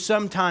who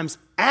sometimes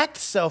act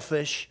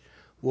selfish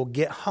will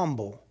get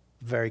humble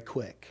very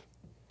quick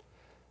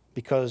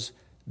because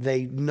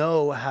they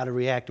know how to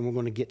react. And we're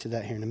going to get to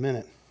that here in a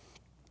minute.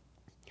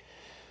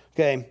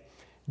 Okay.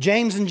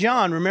 James and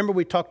John, remember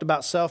we talked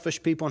about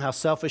selfish people and how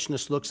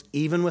selfishness looks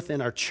even within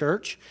our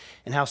church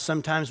and how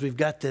sometimes we've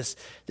got this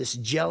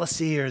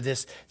jealousy or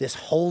this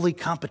holy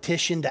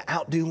competition to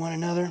outdo one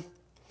another.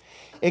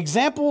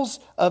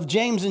 Examples of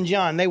James and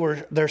John,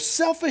 their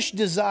selfish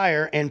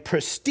desire and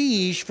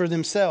prestige for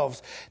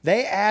themselves.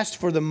 They asked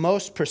for the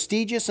most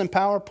prestigious and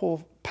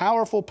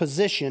powerful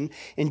position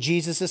in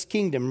Jesus'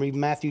 kingdom. Read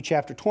Matthew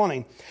chapter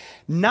 20.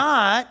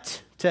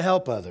 Not to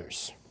help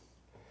others,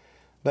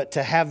 but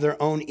to have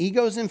their own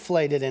egos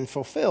inflated and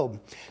fulfilled.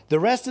 The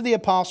rest of the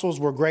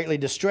apostles were greatly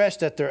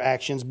distressed at their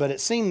actions, but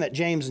it seemed that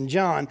James and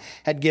John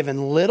had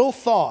given little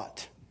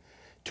thought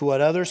to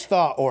what others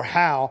thought or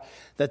how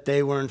that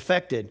they were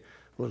infected.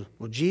 Well,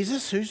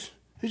 Jesus, who's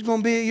going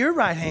to be at your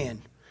right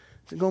hand?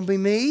 Is it going to be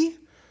me?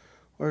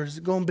 Or is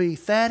it going to be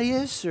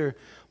Thaddeus? Or,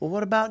 well,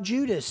 what about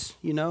Judas?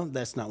 You know,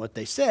 that's not what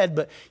they said,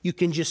 but you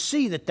can just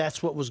see that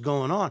that's what was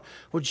going on.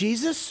 Well,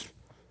 Jesus,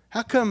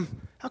 how come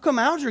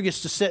Alger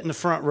gets to sit in the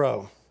front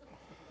row?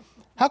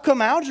 How come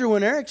Alger,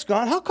 when Eric's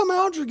gone, how come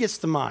Alger gets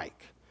the mic?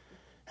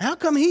 How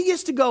come he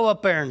gets to go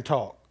up there and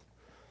talk?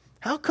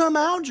 How come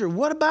Alger?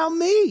 What about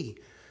me?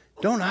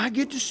 Don't I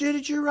get to sit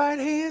at your right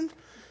hand?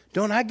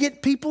 Don't I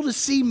get people to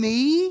see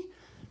me?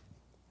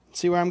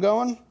 See where I'm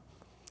going?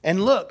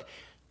 And look,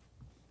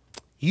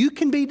 you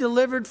can be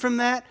delivered from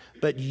that,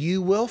 but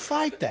you will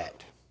fight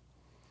that.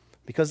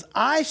 Because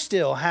I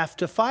still have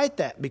to fight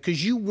that.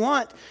 Because you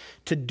want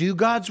to do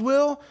God's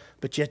will,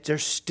 but yet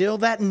there's still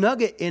that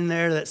nugget in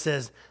there that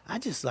says, I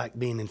just like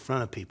being in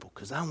front of people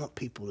because I want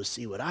people to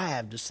see what I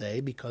have to say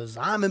because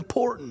I'm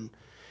important.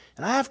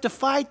 And I have to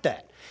fight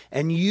that.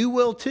 And you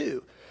will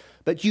too.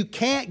 But you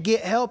can't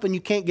get help and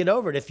you can't get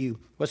over it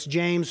what's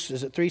James,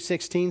 is it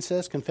 3:16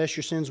 says, confess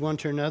your sins one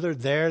to another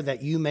there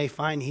that you may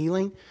find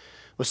healing.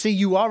 Well, see,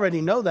 you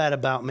already know that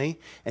about me,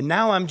 and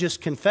now I'm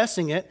just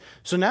confessing it,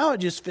 so now it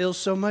just feels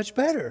so much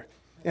better.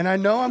 And I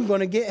know I'm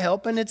going to get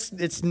help, and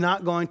it's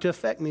not going to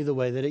affect me the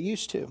way that it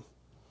used to.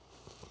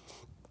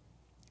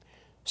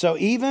 So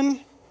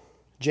even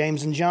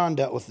James and John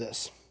dealt with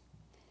this.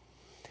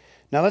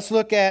 Now let's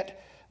look at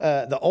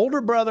the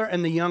older brother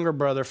and the younger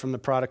brother from the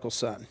prodigal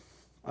son.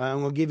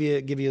 I'm going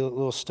to give you a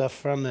little stuff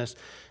from this.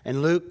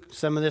 And Luke,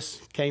 some of this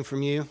came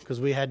from you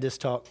because we had this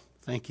talk.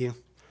 Thank you.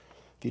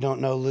 If you don't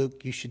know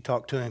Luke, you should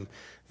talk to him.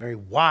 Very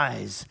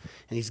wise,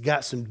 and he's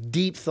got some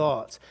deep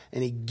thoughts,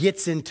 and he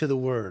gets into the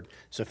Word.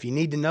 So if you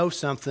need to know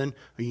something,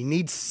 or you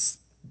need,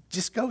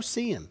 just go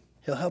see him.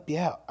 He'll help you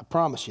out, I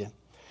promise you.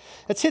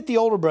 Let's hit the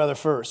older brother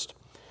first,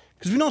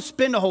 because we don't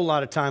spend a whole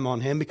lot of time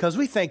on him because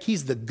we think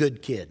he's the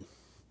good kid.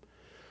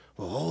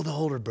 Well, the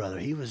older brother,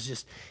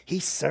 he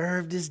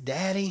served his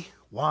daddy.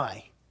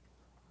 Why?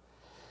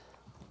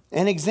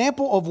 An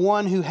example of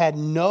one who had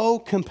no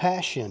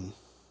compassion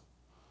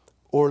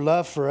or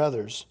love for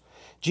others.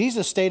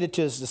 Jesus stated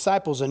to his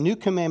disciples, a new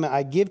commandment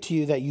I give to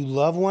you, that you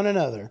love one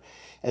another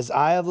as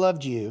I have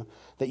loved you,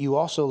 that you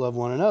also love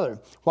one another.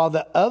 While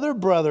the older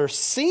brother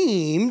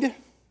seemed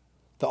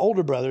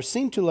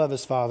to love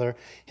his father,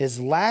 his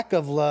lack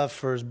of love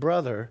for his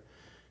brother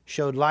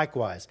showed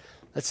likewise.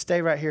 Let's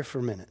stay right here for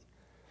a minute.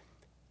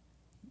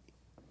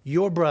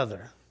 Your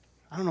brother,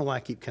 I don't know why I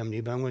keep coming to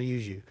you, but I'm going to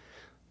use you.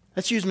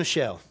 Let's use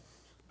Michelle.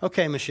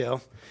 Okay,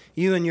 Michelle,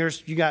 you and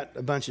yours, you got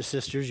a bunch of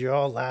sisters. You're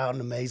all loud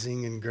and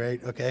amazing and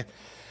great, okay?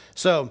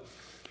 So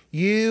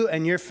you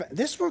and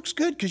this works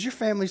good because your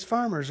family's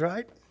farmers,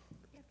 right?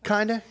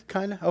 Kind of?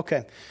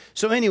 Okay.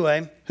 So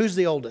anyway, who's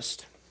the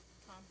oldest?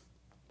 Tom.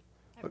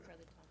 I have a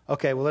brother, Tom.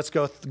 Okay, well, let's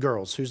go with the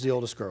girls. Who's the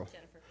oldest girl?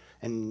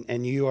 Jennifer.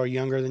 And you are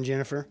younger than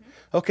Jennifer?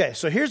 Mm-hmm. Okay,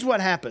 so here's what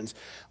happens.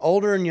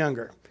 Older and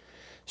younger.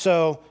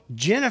 So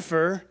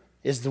Jennifer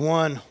is the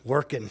one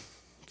working.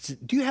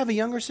 Do you have a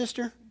younger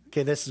sister?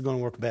 Okay, this is going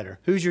to work better.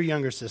 Who's your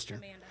younger sister?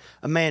 Amanda.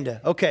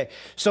 Amanda. Okay,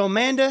 so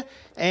Amanda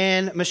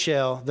and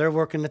Michelle, they're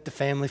working at the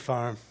family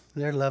farm.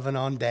 They're loving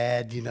on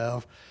Dad, you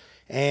know.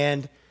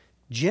 And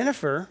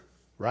Jennifer,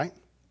 right?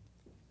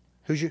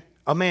 Who's your?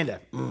 Amanda.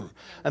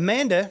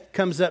 Amanda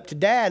comes up to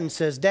Dad and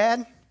says,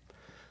 Dad,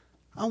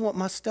 I want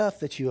my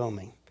stuff that you owe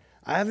me.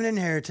 I have an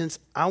inheritance.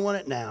 I want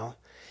it now.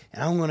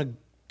 And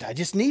I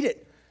just need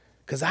it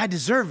because I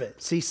deserve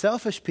it. See,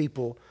 selfish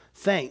people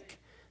think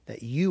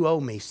that you owe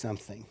me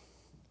something.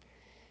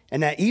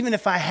 And that even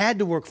if I had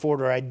to work for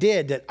it or I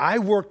did, that I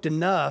worked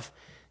enough,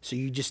 so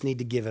you just need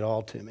to give it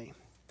all to me.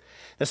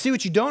 Now, see,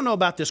 what you don't know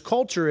about this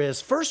culture is,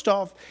 first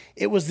off,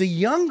 it was the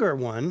younger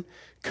one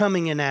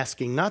coming and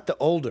asking, not the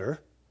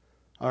older,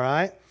 all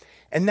right?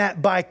 And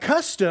that by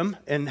custom,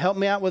 and help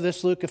me out with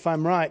this, Luke, if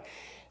I'm right,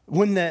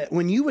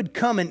 when you would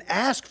come and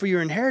ask for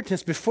your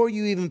inheritance before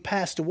you even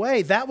passed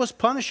away, that was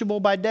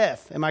punishable by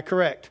death. Am I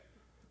correct?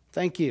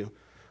 Thank you.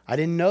 I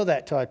didn't know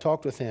that till I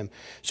talked with him.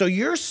 So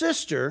your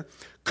sister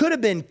could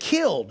have been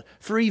killed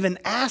for even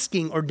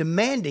asking or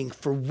demanding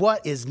for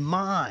what is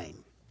mine.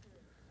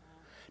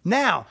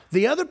 Now,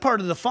 the other part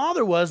of the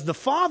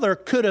father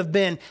could have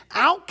been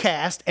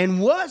outcast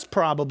and was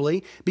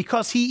probably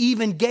because he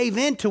even gave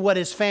in to what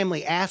his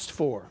family asked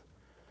for.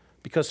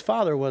 Because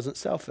father wasn't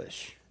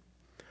selfish.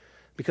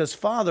 Because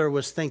father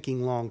was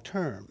thinking long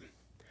term.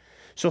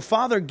 So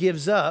father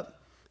gives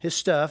up his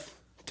stuff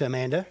to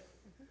Amanda.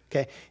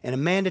 Okay, and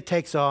Amanda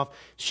takes off.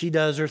 She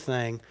does her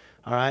thing.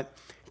 All right.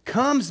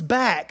 Comes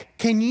back.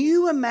 Can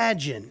you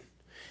imagine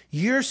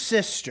your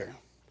sister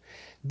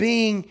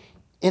being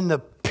in the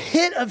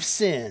pit of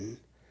sin,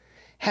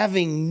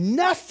 having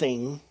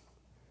nothing,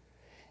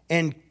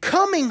 and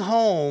coming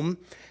home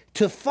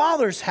to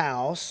father's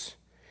house,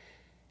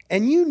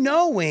 and you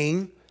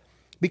knowing,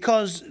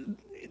 because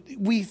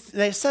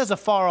it says a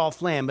far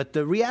off land, but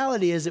the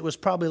reality is it was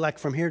probably like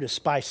from here to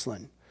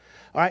Spiceland.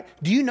 All right.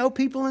 Do you know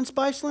people in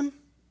Spiceland?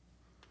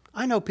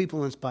 I know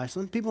people in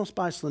Spiceland. People in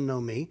Spiceland know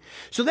me.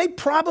 So they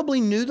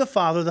probably knew the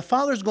father. The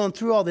father's going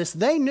through all this.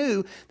 They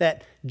knew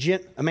that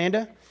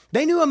Amanda,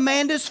 they knew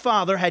Amanda's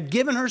father had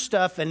given her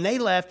stuff and they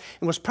left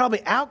and was probably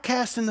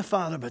outcasting the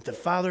father, but the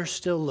father's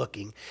still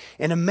looking.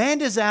 And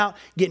Amanda's out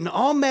getting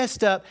all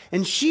messed up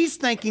and she's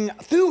thinking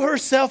through her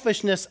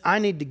selfishness, I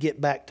need to get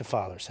back to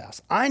father's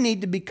house. I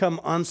need to become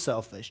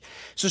unselfish.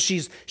 So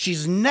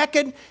she's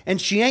naked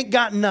and she ain't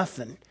got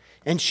nothing.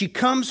 And she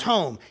comes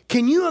home.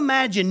 Can you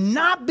imagine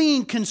not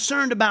being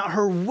concerned about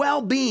her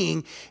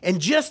well-being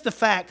and just the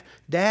fact,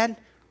 Dad,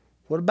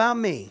 what about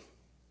me?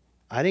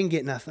 I didn't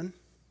get nothing.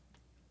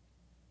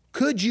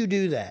 Could you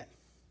do that?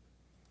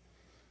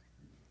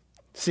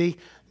 See,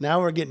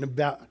 now we're getting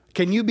about,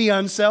 can you be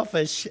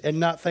unselfish and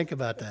not think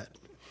about that?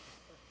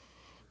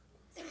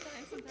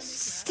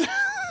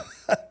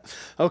 Sometimes.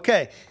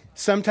 Okay,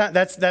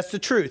 sometimes that's the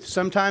truth.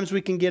 Sometimes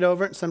we can get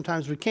over it, and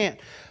sometimes we can't.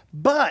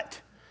 But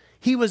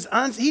he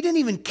didn't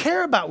even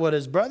care about what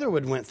his brother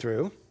went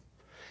through.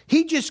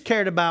 He just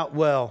cared about,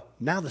 well,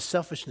 now the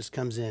selfishness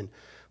comes in.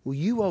 Well,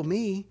 you owe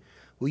me.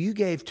 Well, you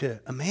gave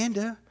to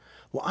Amanda.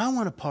 Well, I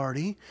want to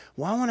party.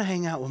 Well, I want to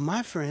hang out with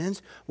my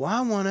friends. Well,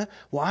 I want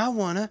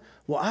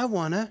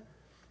to.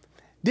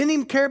 Didn't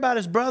even care about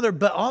his brother,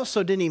 but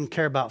also didn't even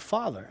care about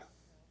father.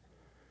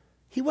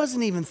 He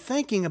wasn't even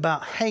thinking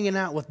about hanging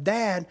out with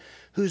Dad,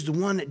 who's the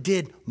one that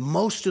did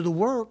most of the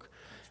work.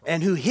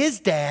 And who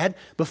his dad,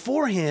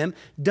 before him,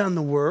 done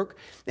the work.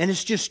 And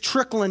it's just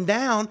trickling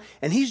down.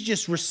 And he's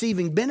just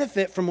receiving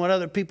benefit from what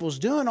other people's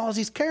doing. All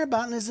he's caring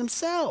about is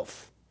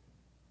himself.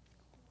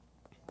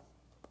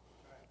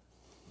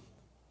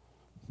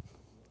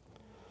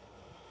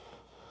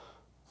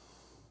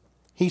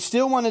 He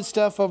still wanted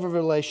stuff over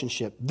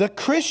relationship. The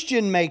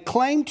Christian may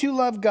claim to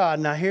love God.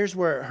 Now here's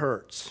where it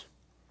hurts.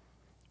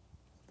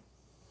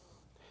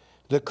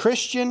 The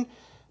Christian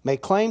may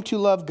claim to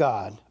love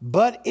God.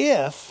 But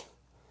if,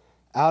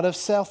 out of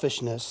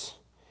selfishness,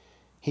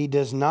 he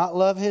does not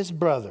love his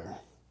brother,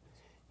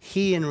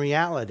 he in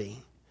reality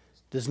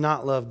does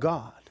not love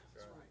God.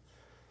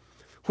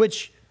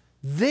 Which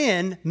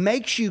then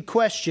makes you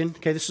question,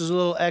 okay, this is a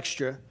little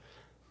extra.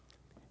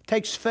 It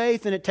takes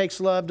faith and it takes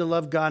love to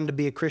love God and to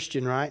be a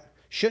Christian, right?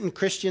 Shouldn't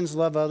Christians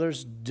love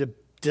others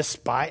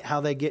despite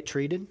how they get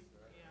treated?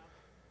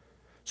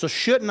 So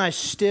shouldn't I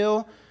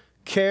still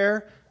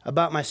care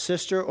about my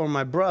sister or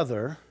my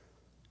brother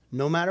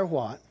no matter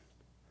what?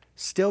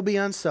 Still be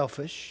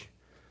unselfish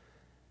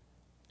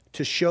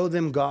to show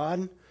them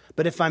God.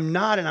 But if I'm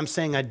not and I'm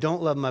saying I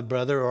don't love my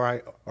brother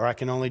or I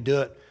can only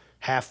do it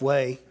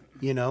halfway,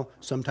 you know,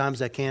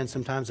 sometimes I can,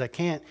 sometimes I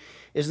can't.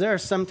 Is there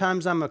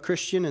sometimes I'm a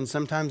Christian and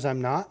sometimes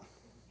I'm not?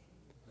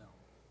 No.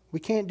 We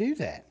can't do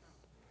that.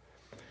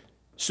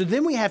 So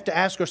then we have to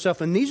ask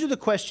ourselves, and these are the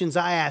questions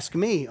I ask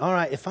me. All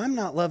right, if I'm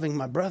not loving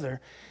my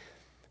brother,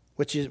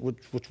 which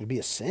would be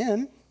a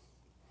sin,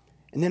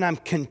 and then I'm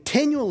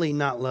continually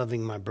not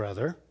loving my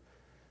brother,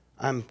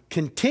 I'm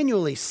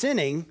continually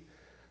sinning,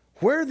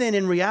 where then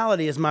in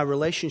reality is my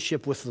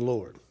relationship with the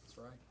Lord? That's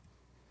right.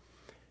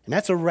 And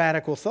that's a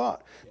radical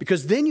thought.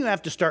 Because then you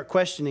have to start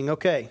questioning,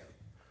 okay,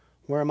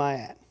 Where am I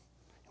at?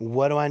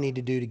 What do I need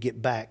to do to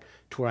get back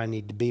to where I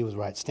need to be with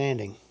right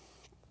standing?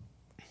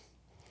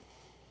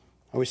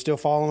 Are we still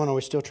following? Are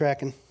we still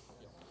tracking?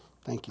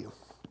 Thank you.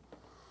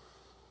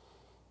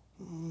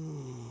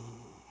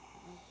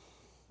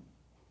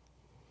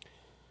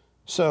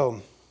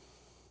 So,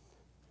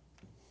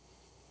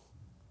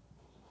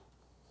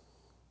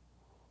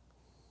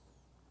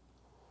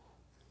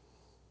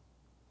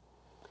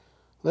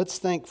 let's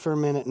think for a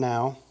minute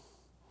now.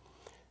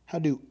 How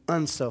do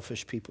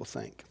unselfish people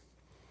think?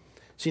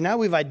 See, now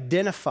we've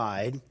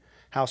identified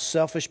how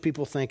selfish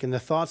people think and the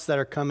thoughts that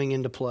are coming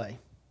into play.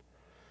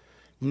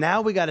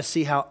 Now we got to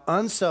see how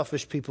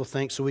unselfish people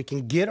think so we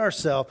can get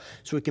ourselves,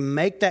 so we can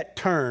make that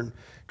turn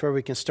to where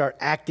we can start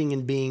acting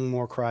and being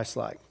more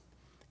Christ-like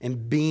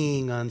and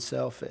being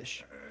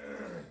unselfish.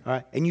 All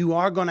right, and you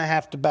are going to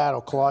have to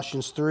battle.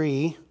 Colossians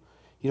 3,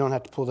 you don't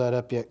have to pull that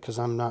up yet because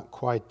I'm not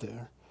quite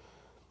there.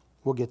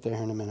 We'll get there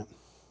here in a minute.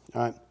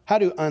 All right, how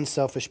do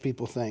unselfish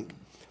people think?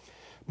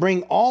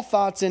 Bring all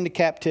thoughts into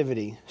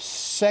captivity.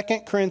 2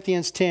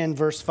 Corinthians 10,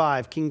 verse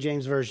 5, King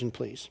James Version,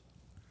 please.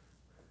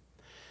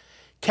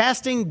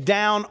 Casting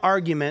down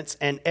arguments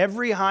and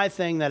every high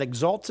thing that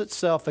exalts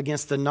itself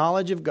against the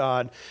knowledge of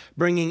God,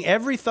 bringing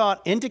every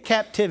thought into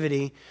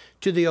captivity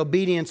to the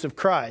obedience of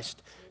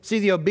Christ. See,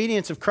 the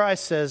obedience of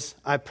Christ says,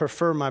 I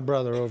prefer my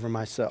brother over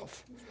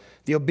myself.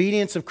 The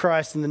obedience of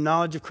Christ and the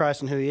knowledge of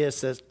Christ and who he is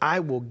says, I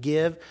will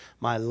give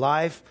my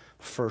life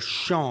for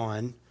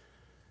Sean,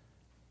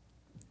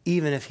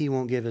 even if he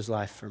won't give his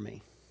life for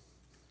me.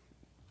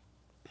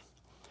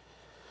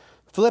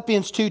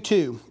 Philippians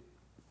 2:2.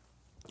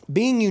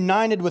 Being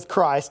united with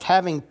Christ,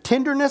 having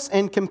tenderness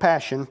and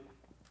compassion,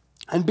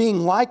 and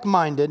being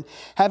like-minded,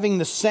 having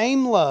the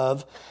same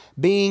love,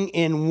 being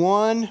in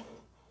one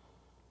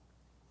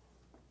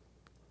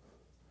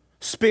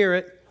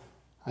spirit.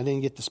 I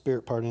didn't get the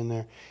spirit part in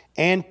there.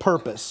 And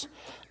purpose.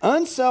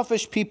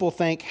 Unselfish people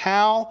think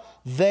how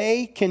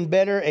they can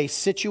better a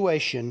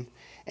situation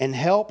and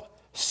help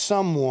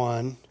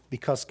someone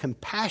because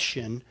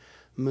compassion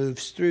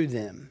moves through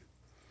them.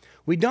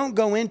 We don't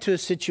go into a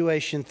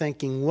situation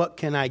thinking, what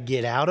can I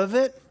get out of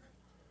it?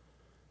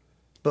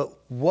 But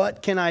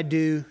what can I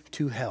do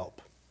to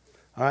help?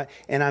 All right.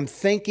 And I'm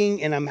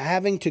thinking and I'm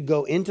having to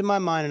go into my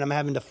mind and I'm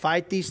having to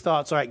fight these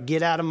thoughts. All right,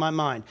 get out of my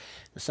mind.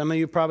 Some of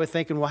you are probably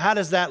thinking, well, how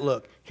does that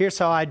look? Here's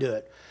how I do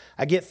it.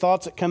 I get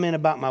thoughts that come in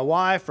about my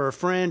wife or a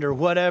friend or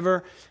whatever,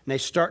 and they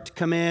start to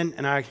come in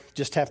and I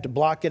just have to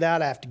block it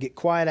out. I have to get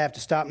quiet. I have to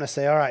stop and I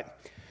say, all right,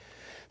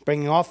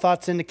 bringing all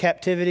thoughts into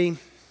captivity.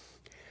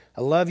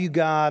 I love you,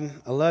 God.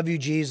 I love you,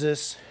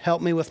 Jesus. Help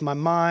me with my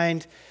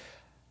mind.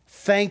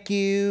 Thank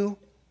you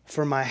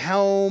for my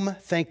home.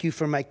 Thank you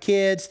for my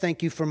kids.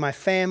 Thank you for my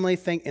family.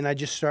 And I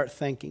just start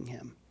thanking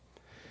him.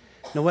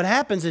 Now, what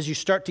happens is you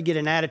start to get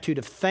an attitude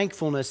of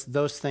thankfulness.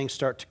 Those things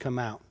start to come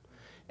out.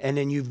 And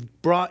then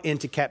you've brought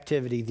into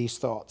captivity these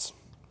thoughts.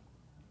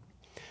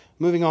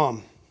 Moving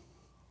on.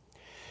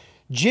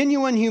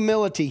 Genuine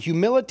humility.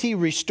 Humility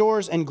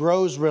restores and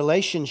grows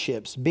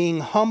relationships. Being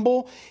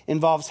humble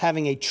involves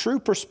having a true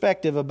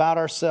perspective about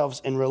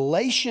ourselves in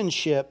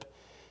relationship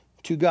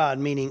to God,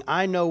 meaning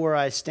I know where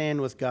I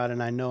stand with God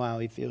and I know how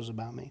he feels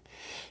about me.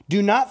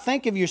 Do not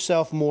think of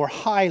yourself more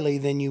highly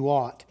than you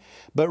ought,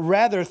 but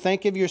rather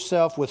think of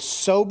yourself with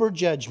sober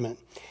judgment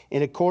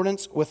in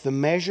accordance with the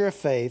measure of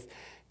faith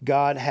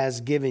God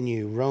has given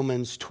you.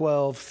 Romans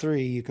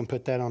 12:3, you can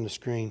put that on the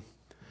screen.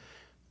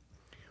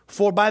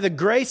 For by the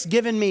grace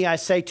given me, I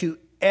say to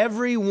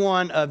every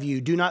one of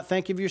you, do not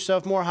think of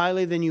yourself more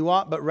highly than you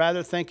ought, but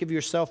rather think of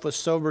yourself with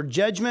sober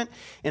judgment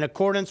in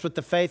accordance with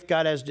the faith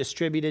God has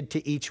distributed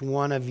to each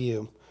one of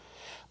you.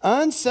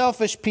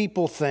 Unselfish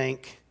people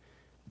think,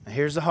 now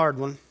here's the hard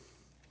one,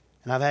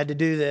 and I've had to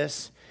do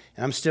this,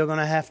 and I'm still going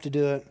to have to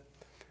do it,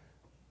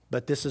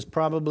 but this is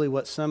probably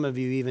what some of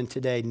you even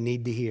today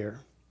need to hear.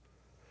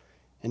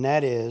 And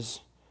that is,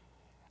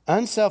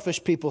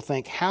 unselfish people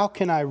think, how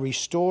can I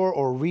restore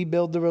or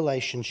rebuild the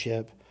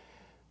relationship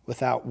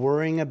without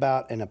worrying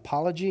about an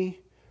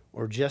apology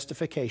or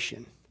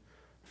justification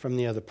from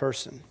the other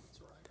person?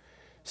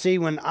 See,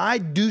 when I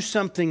do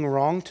something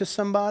wrong to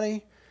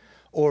somebody,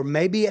 or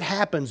maybe it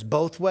happens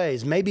both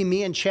ways. Maybe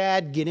me and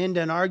Chad get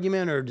into an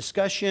argument or a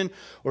discussion,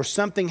 or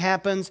something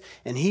happens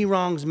and he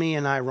wrongs me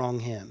and I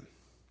wrong him.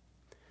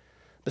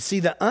 But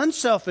see, the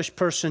unselfish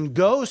person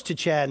goes to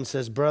Chad and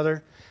says,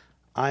 brother,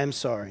 I am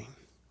sorry.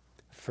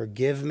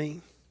 Forgive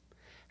me.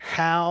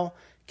 How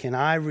can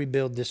I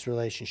rebuild this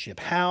relationship?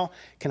 How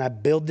can I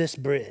build this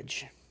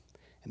bridge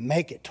and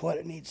make it to what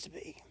it needs to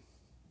be?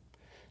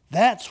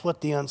 That's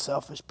what the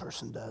unselfish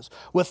person does.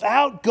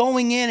 Without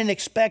going in and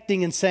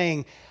expecting and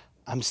saying,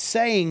 I'm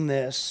saying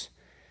this,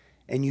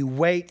 and you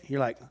wait. You're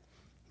like,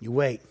 you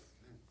wait.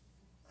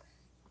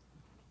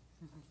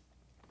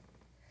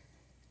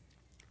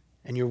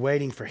 And you're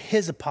waiting for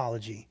his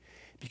apology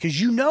because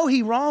you know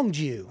he wronged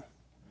you.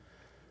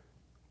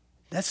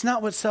 That's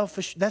not what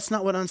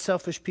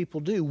unselfish people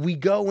do. We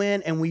go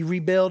in and we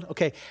rebuild.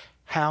 Okay,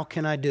 how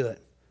can I do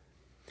it?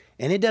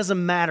 And it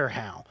doesn't matter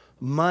how.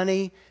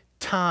 Money,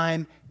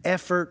 time,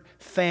 effort,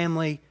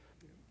 family,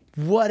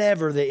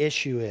 whatever the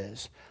issue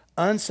is.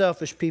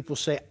 Unselfish people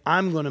say,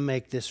 I'm going to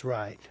make this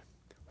right,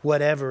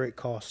 whatever it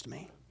costs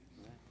me.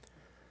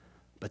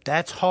 But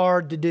that's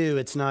hard to do.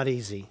 It's not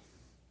easy.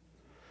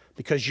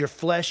 Because your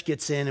flesh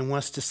gets in and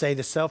wants to say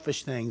the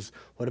selfish things.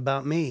 What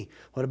about me?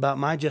 What about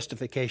my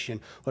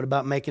justification? What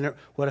about making it?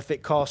 What if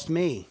it cost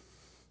me?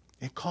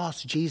 It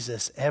cost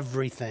Jesus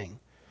everything.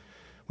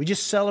 We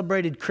just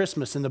celebrated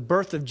Christmas and the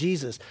birth of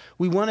Jesus.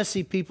 We want to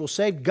see people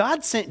saved.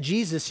 God sent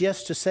Jesus,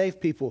 yes, to save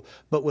people,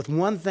 but with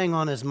one thing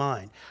on his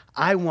mind.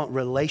 I want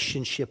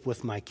relationship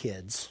with my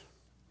kids.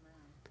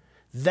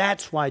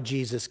 That's why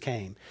Jesus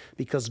came,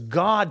 because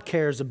God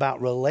cares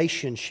about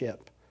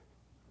relationship.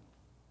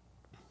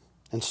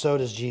 And so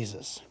does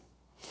Jesus.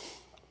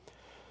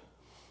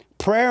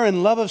 Prayer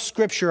and love of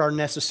Scripture are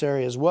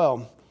necessary as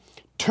well.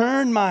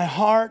 Turn my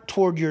heart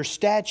toward your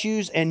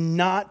statutes and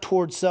not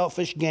toward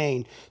selfish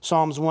gain.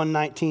 Psalms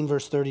 119,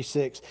 verse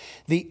 36.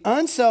 The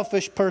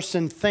unselfish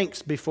person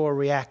thinks before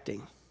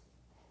reacting.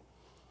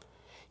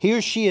 He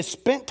or she has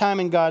spent time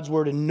in God's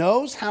Word and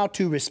knows how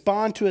to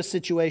respond to a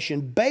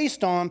situation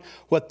based on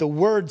what the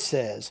Word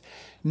says.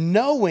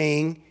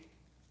 Knowing,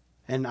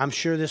 and I'm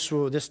sure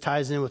this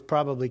ties in with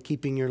probably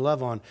keeping your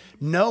love on,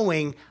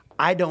 knowing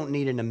I don't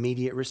need an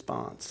immediate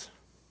response.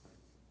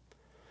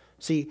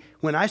 See,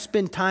 when I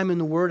spend time in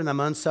the Word and I'm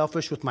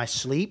unselfish with my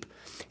sleep,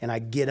 and I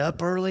get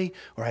up early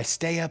or I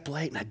stay up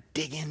late and I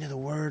dig into the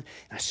Word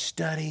and I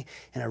study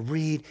and I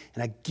read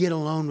and I get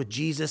alone with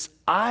Jesus,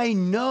 I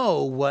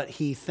know what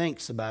He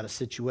thinks about a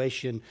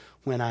situation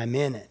when I'm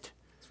in it.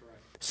 That's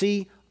right.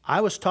 See,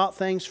 I was taught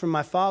things from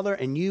my father,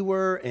 and you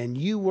were,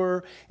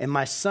 and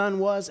my son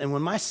was. And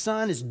when my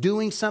son is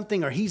doing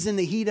something or he's in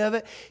the heat of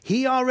it,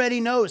 he already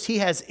knows. He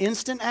has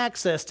instant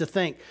access to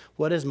think,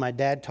 what has my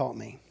dad taught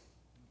me?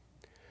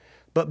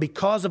 But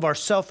because of our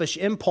selfish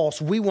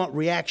impulse, we want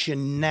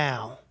reaction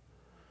now.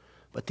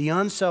 But the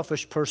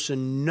unselfish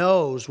person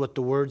knows what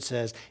the Word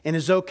says and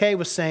is okay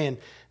with saying,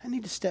 I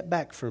need to step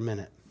back for a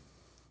minute.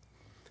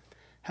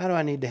 How do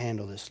I need to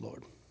handle this,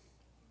 Lord?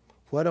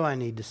 What do I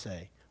need to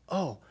say?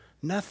 Oh,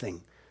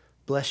 nothing.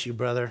 Bless you,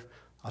 brother.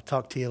 I'll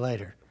talk to you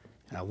later.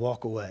 And I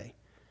walk away.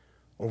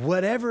 Or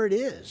whatever it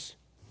is.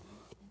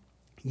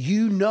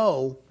 You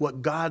know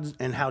what God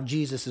and how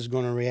Jesus is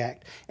going to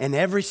react. And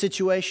every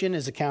situation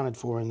is accounted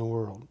for in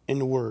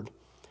the Word.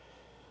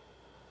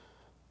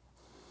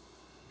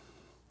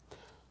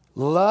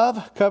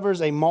 Love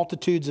covers a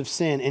multitudes of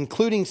sin,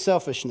 including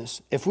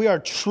selfishness. If we are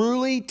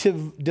truly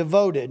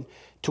devoted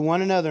to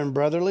one another in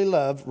brotherly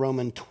love,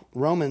 Romans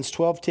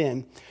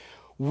 12:10,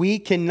 we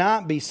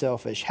cannot be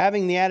selfish.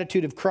 Having the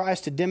attitude of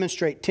Christ to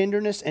demonstrate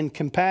tenderness and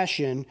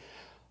compassion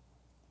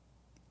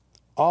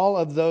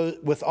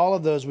with all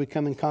of those we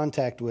come in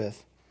contact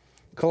with.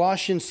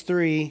 Colossians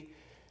 3,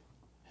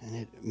 and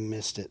it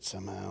missed it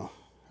somehow.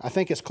 I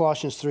think it's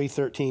Colossians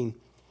 3:13,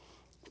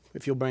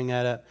 if you'll bring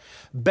that up.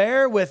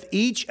 Bear with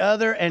each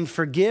other and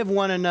forgive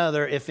one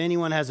another if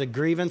anyone has a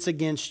grievance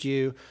against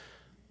you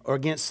or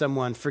against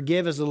someone.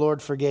 Forgive as the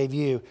Lord forgave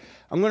you.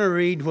 I'm going to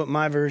read what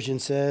my version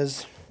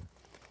says,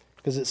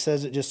 because it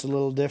says it just a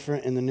little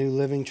different in the New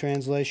Living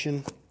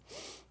Translation.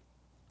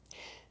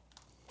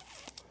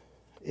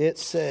 It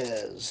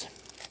says,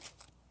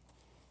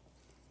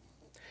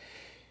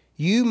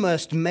 you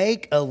must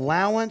make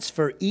allowance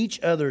for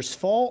each other's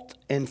fault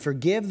and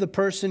forgive the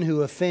person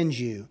who offends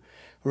you.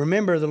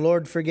 Remember, the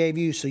Lord forgave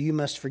you, so you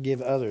must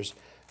forgive others.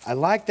 I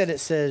like that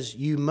it says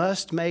you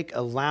must make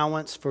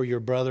allowance for your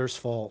brother's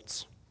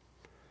faults.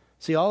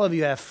 See, all of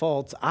you have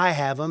faults. I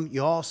have them.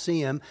 You all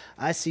see them.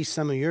 I see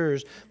some of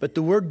yours. But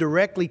the Word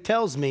directly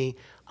tells me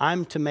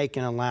I'm to make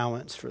an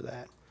allowance for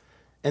that.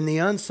 And the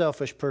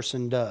unselfish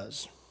person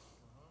does.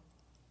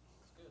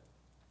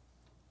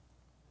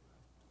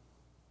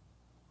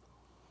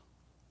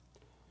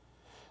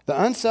 The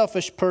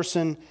unselfish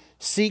person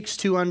seeks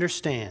to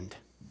understand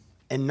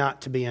and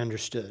not to be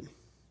understood.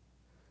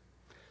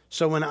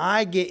 So when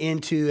I get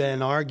into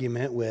an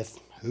argument with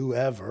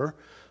whoever,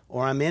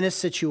 or I'm in a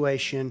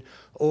situation,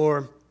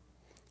 or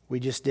we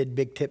just did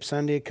Big Tip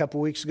Sunday a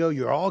couple weeks ago,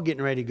 you're all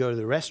getting ready to go to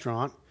the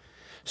restaurant.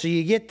 So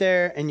you get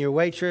there and your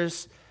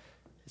waitress,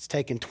 it's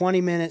taking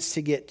 20 minutes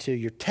to get to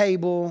your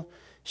table.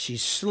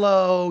 She's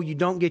slow. You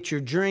don't get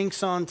your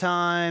drinks on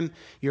time.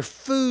 Your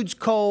food's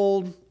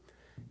cold.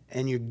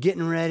 And you're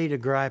getting ready to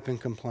gripe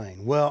and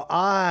complain. Well,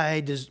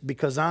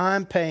 because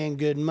I'm paying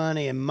good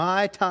money and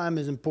my time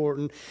is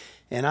important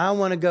and I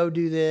want to go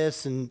do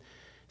this. And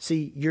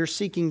see, you're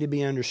seeking to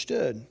be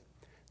understood.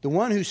 The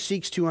one who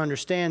seeks to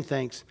understand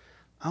thinks,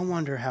 I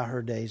wonder how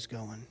her day's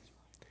going.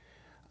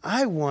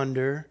 I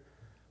wonder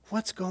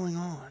what's going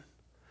on.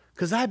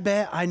 Because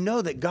I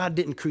know that God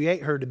didn't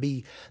create her to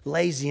be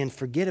lazy and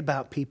forget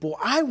about people.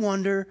 I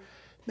wonder,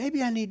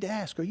 maybe I need to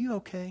ask, are you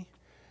okay?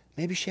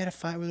 Maybe she had a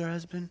fight with her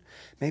husband.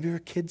 Maybe her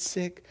kid's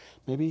sick.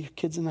 Maybe her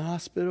kid's in the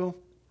hospital.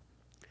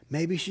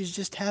 Maybe she's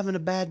just having a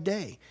bad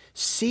day.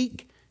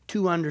 Seek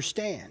to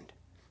understand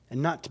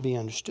and not to be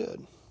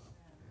understood.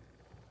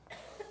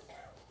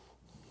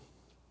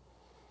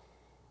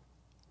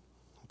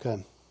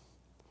 Okay.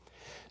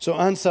 So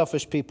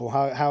unselfish people,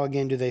 how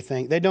again do they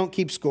think? They don't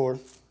keep score.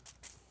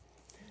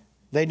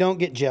 They don't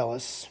get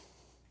jealous.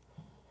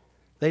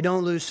 They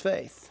don't lose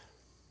faith.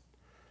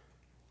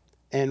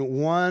 And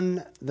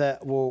one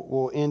that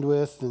we'll end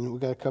with, and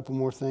we've got a couple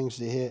more things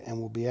to hit and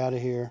we'll be out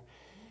of here,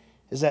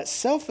 is that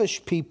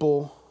selfish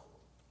people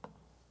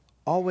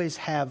always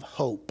have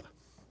hope.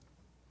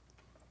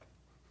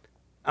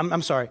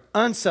 I'm sorry,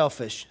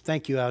 unselfish.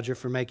 Thank you, Alger,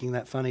 for making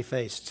that funny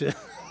face too.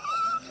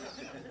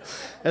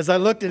 As I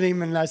looked at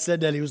him and I said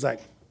that, he was like,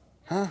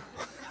 huh?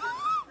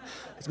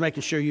 I was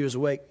making sure you was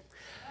awake.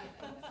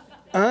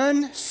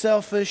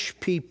 Unselfish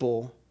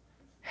people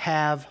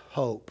have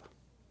hope.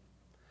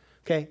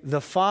 Okay,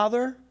 the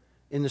father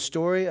in the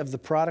story of the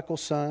prodigal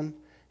son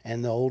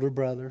and the older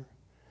brother.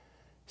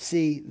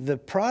 See, the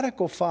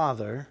prodigal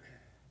father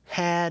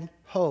had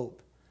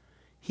hope.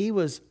 He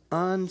was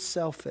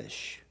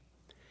unselfish.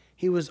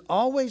 He was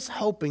always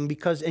hoping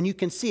because, and you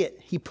can see it,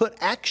 he put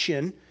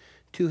action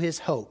to his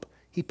hope.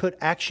 He put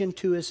action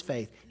to his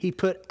faith. He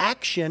put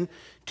action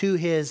to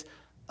his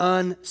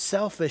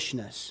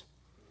unselfishness.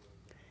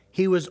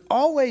 He was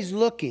always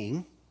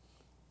looking,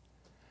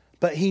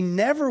 but he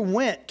never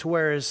went to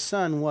where his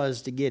son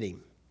was to get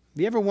him.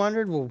 Have you ever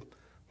wondered, well,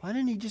 why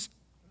didn't he just...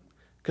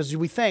 Because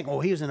we think, oh,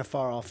 he was in a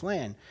far-off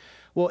land.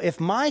 Well, if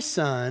my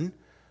son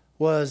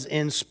was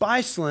in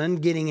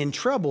Spiceland getting in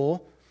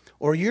trouble,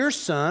 or your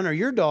son or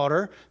your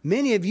daughter,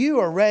 many of you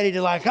are ready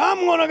to like,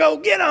 I'm going to go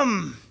get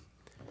him.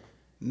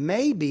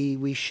 Maybe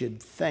we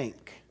should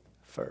think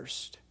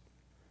first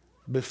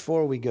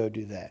before we go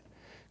do that.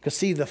 Because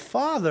see, the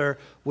father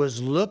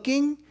was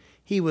looking,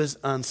 he was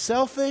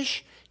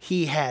unselfish,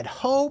 he had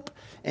hope,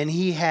 and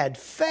he had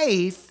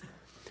faith,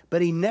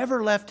 but he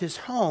never left his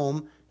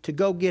home to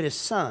go get his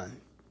son.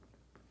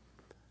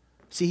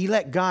 See, he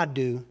let God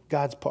do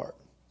God's part.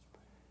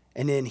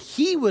 And then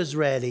he was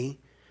ready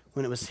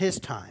when it was his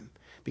time.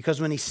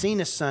 Because when he seen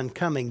his son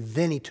coming,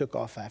 then he took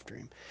off after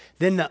him.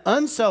 Then the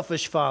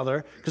unselfish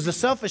father, because the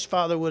selfish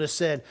father would have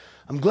said,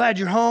 I'm glad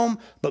you're home,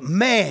 but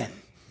man,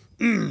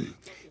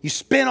 you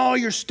spent all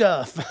your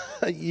stuff,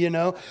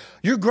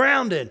 you're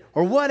grounded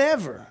or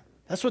whatever.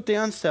 That's what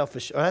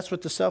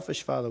the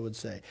selfish father would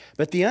say.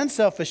 But the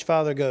unselfish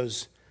father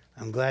goes,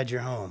 I'm glad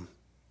you're home.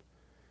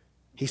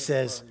 He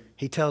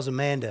tells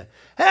Amanda,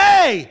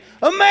 hey,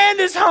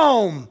 Amanda's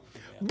home.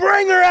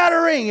 Bring her out a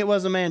ring. It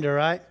was Amanda,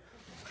 right?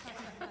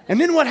 And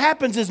then what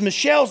happens is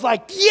Michelle's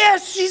like,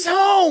 yes, she's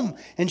home.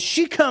 And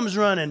she comes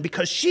running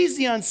because she's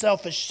the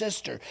unselfish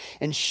sister.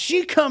 And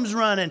she comes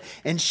running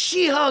and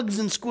she hugs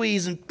and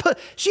squeezes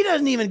she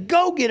doesn't even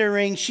go get a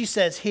ring. She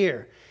says,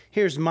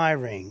 here's my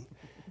ring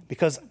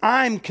because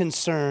I'm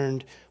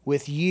concerned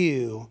with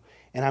you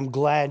and I'm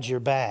glad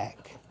you're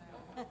back.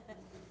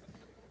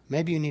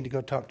 Maybe you need to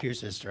go talk to your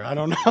sister. I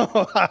don't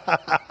know.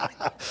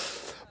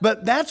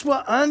 But that's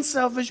what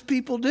unselfish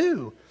people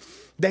do.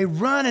 They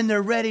run and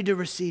they're ready to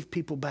receive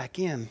people back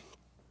in.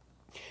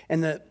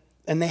 And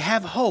they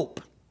have hope.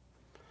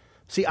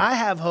 See, I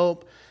have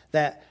hope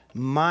that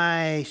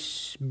my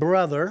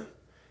brother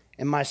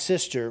and my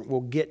sister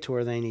will get to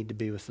where they need to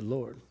be with the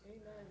Lord.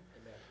 Amen.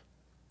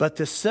 But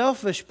the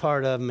selfish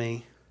part of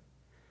me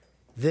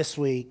this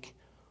week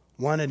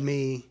wanted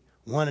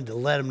to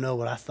let them know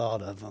what I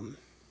thought of them.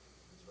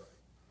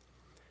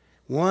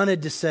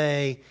 Wanted to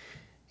say,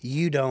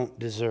 you don't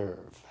deserve.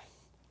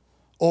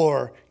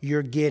 Or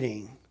you're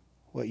getting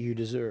what you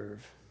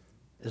deserve,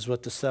 is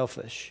what the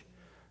selfish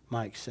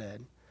Mike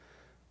said.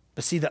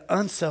 But see, the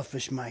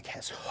unselfish Mike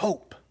has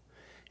hope.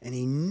 And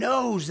he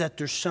knows that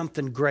there's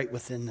something great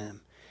within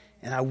them.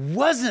 And I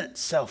wasn't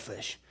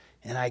selfish.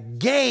 And I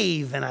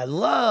gave and I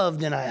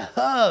loved and I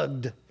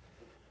hugged.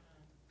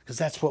 Because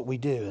that's what we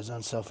do as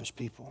unselfish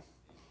people.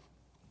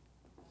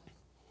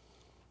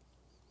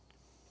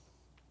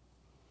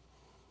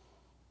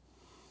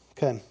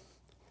 Okay.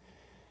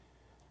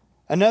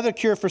 Another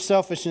cure for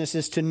selfishness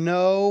is to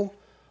know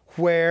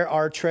where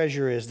our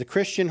treasure is. The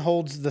Christian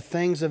holds the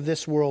things of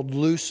this world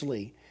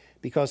loosely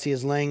because he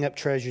is laying up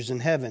treasures in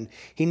heaven.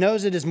 He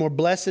knows it is more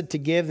blessed to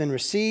give than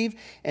receive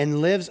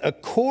and lives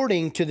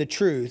according to the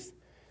truth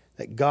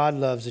that God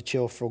loves a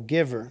cheerful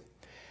giver.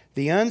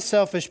 The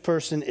unselfish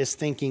person is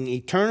thinking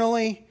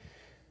eternally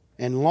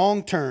and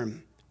long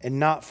term and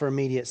not for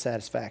immediate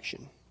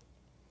satisfaction.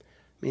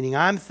 Meaning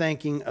I'm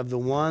thinking of the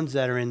ones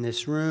that are in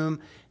this room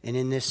and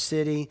in this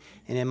city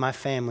and in my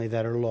family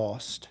that are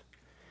lost.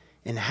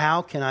 And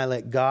how can I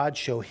let God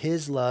show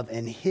His love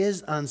and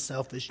His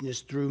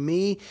unselfishness through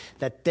me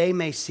that they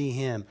may see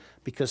Him?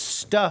 Because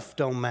stuff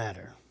don't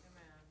matter.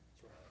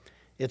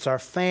 It's our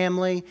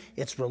family.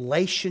 It's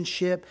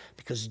relationship.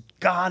 Because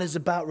God is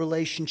about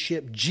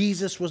relationship.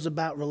 Jesus was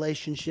about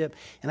relationship.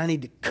 And I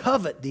need to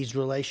covet these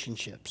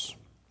relationships.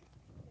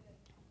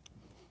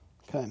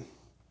 Okay.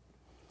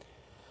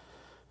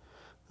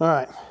 All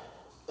right.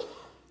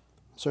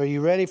 So are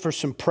you ready for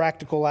some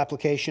practical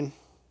application?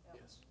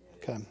 Yes.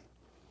 Okay.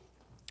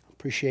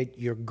 Appreciate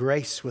your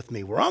grace with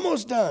me. We're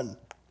almost done.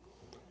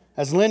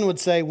 As Lynn would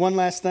say, one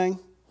last thing.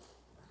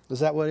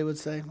 Is that what he would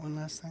say? One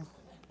last thing?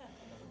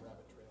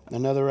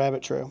 Another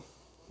rabbit trail.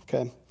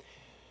 Okay.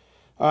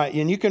 All right,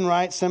 and you can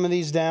write some of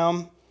these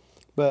down,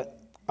 but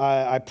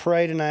I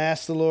prayed and I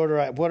asked the Lord, all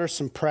right, what are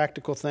some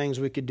practical things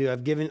we could do?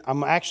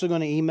 I'm actually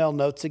going to email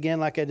notes again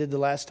like I did the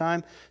last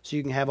time, so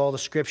you can have all the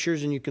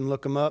scriptures and you can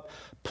look them up.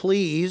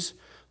 Please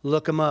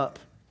look them up.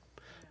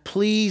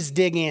 Please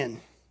dig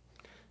in.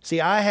 See,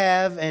 I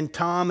have, and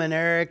Tom and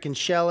Eric and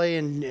Shelley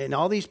and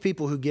all these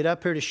people who get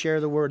up here to share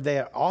the word, they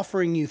are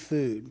offering you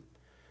food.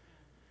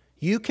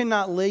 You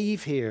cannot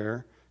leave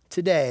here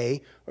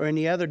today or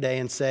any other day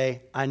and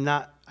say, I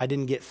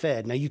didn't get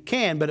fed. Now you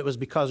can, but it was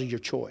because of your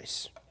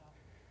choice.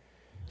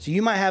 So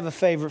you might have a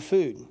favorite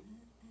food.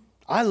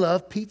 I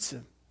love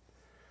pizza.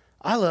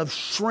 I love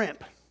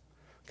shrimp.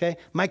 Okay?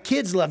 My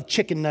kids love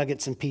chicken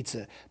nuggets and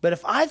pizza. But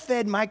if I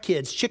fed my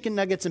kids chicken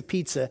nuggets and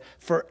pizza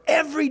for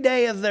every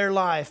day of their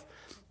life,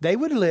 they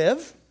would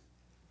live,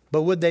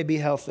 but would they be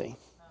healthy?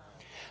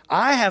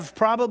 I have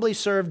probably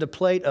served a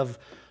plate of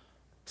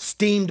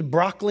steamed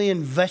broccoli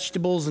and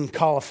vegetables and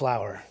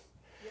cauliflower.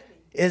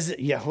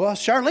 Yeah, well,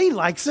 Charlene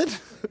likes it.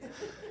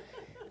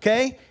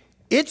 Okay?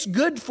 It's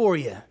good for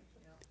you.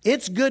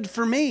 It's good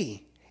for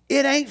me.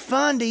 It ain't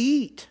fun to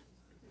eat.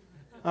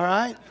 All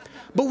right?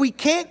 But we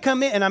can't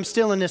come in, and I'm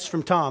stealing this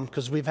from Tom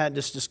because we've had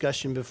this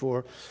discussion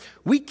before.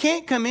 We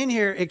can't come in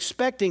here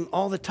expecting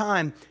all the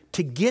time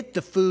to get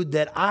the food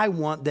that I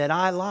want, that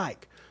I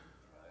like.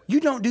 You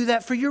don't do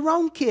that for your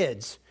own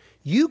kids.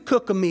 You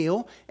cook a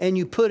meal and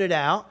you put it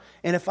out,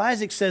 and if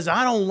Isaac says,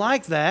 I don't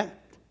like that,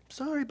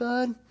 sorry,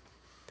 bud.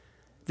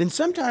 Then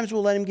sometimes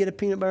we'll let him get a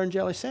peanut butter and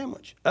jelly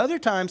sandwich. Other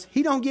times,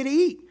 he don't get to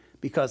eat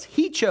because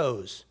he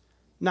chose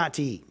not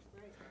to eat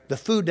the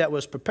food that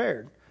was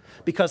prepared.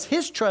 Because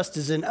his trust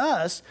is in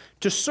us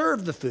to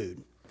serve the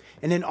food.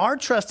 And then our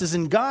trust is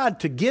in God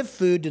to give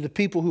food to the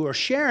people who are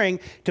sharing,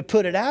 to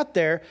put it out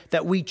there,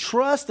 that we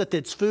trust that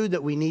it's food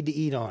that we need to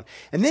eat on.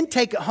 And then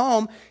take it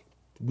home.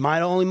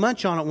 Might only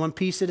munch on it one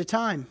piece at a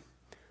time,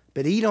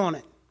 but eat on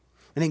it.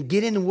 And then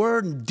get in the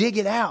Word and dig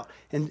it out.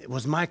 And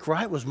was Mike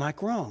right? Was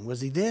Mike wrong?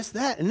 Was he this,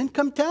 that? And then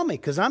come tell me,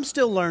 because I'm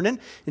still learning,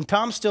 and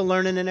Tom's still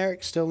learning, and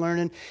Eric's still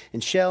learning,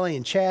 and Shelley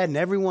and Chad and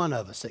every one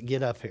of us that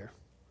get up here.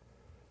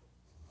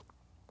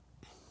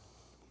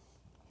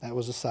 That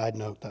was a side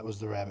note. That was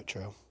the rabbit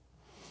trail.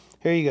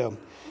 Here you go.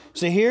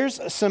 So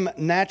here's some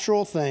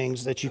natural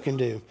things that you can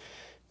do.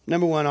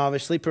 Number one,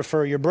 obviously,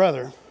 prefer your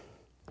brother.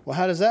 Well,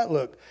 how does that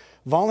look?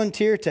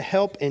 Volunteer to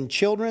help in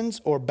children's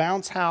or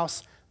bounce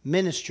house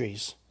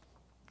ministries.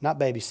 Not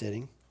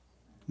babysitting,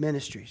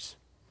 ministries.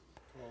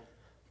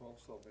 12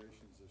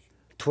 salvations this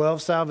year.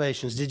 12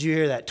 salvations. Did you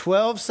hear that?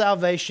 12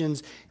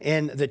 salvations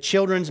in the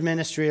children's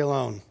ministry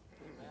alone.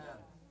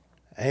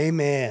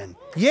 Amen.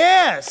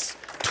 Yes!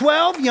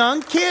 12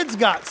 young kids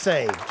got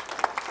saved.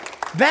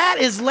 That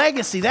is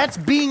legacy. That's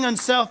being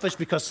unselfish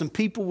because some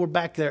people were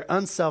back there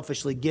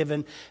unselfishly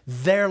giving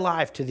their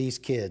life to these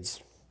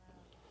kids.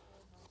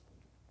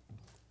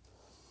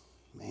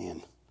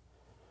 Man.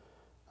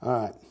 All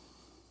right.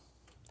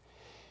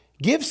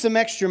 Give some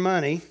extra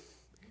money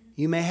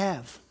you may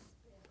have.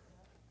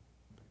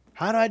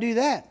 How do I do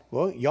that?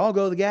 Well, y'all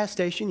go to the gas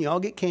station. Y'all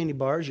get candy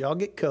bars. Y'all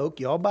get Coke.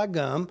 Y'all buy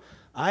gum.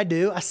 I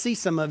do. I see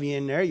some of you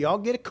in there. Y'all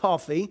get a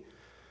coffee.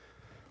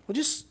 Well,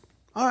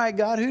 all right,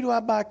 God, who do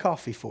I buy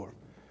coffee for?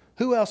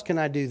 Who else can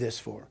I do this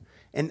for?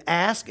 And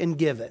ask and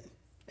give it.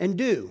 And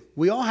do.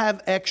 We all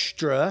have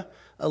extra,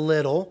 a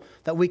little,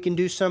 that we can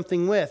do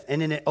something with.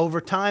 And then over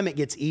time, it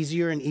gets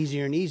easier and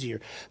easier and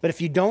easier. But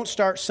if you don't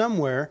start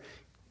somewhere,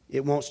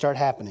 it won't start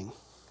happening.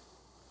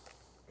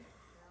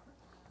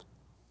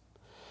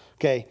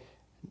 Okay,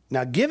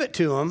 now give it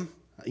to them.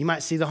 You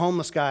might see the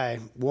homeless guy,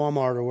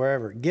 Walmart or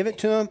wherever. Give it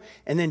to them,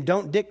 and then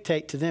don't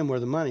dictate to them where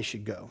the money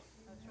should go.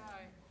 That's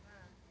right.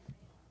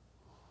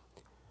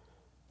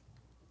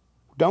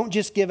 Don't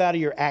just give out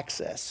of your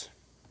access.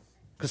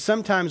 Because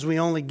sometimes we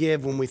only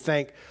give when we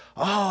think,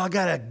 oh, I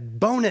got a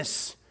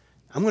bonus.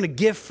 I'm going to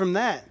give from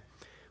that.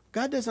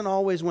 God doesn't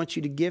always want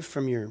you to give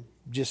from your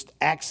just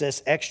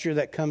access extra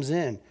that comes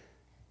in.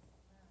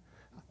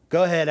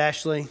 Go ahead,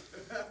 Ashley.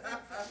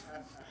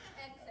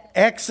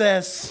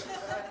 Excess.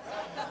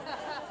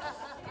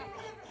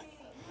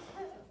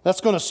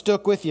 That's going to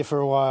stick with you for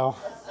a while.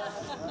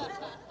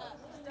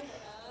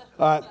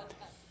 All right.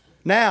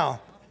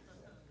 Now,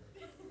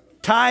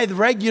 tithe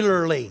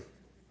regularly.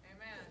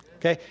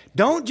 Okay?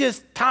 Don't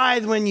just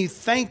tithe when you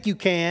think you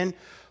can,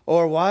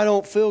 or, well, I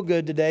don't feel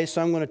good today,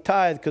 so I'm going to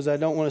tithe because I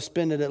don't want to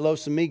spend it at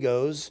Los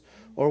Amigos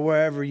or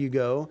wherever you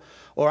go.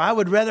 Or I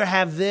would rather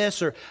have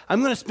this, or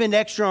I'm going to spend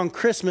extra on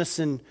Christmas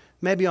and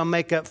maybe I'll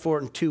make up for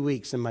it in 2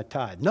 weeks in my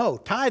tithe. No,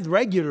 tithe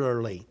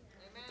regularly.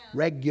 Amen.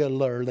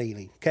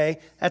 Regularly, okay?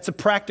 That's a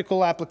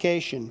practical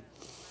application.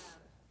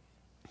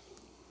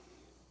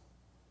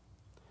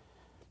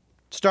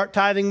 Start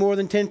tithing more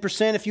than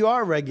 10% if you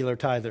are a regular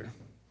tither.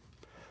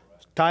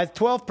 Tithe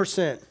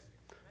 12%.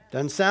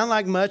 Doesn't sound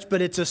like much,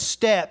 but it's a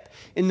step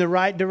in the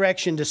right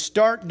direction to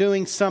start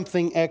doing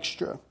something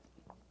extra.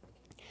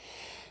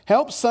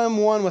 Help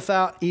someone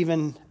without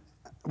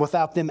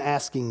them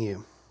asking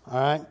you. All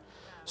right?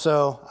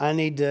 So I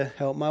need to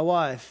help my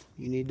wife.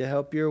 You need to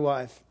help your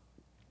wife.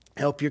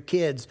 Help your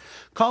kids.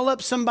 Call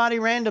up somebody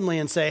randomly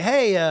and say,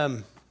 hey,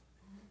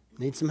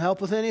 need some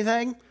help with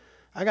anything?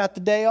 I got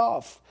the day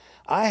off.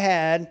 I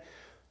had,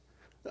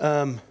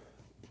 never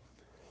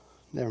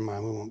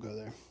mind, we won't go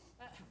there.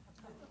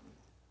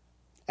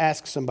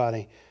 Ask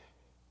somebody,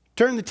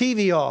 turn the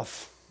TV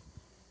off.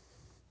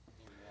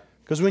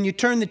 Because when you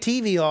turn the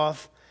TV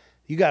off,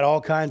 you got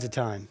all kinds of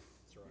time.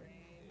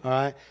 All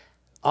right?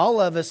 All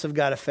of us have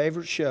got a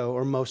favorite show,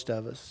 or most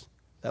of us,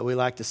 that we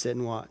like to sit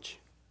and watch.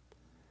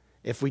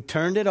 If we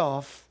turned it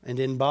off and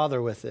didn't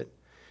bother with it,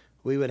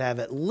 we would have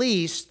at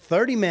least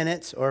 30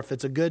 minutes, or if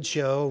it's a good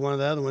show, one of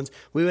the other ones,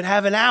 we would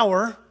have an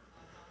hour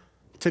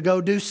to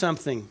go do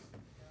something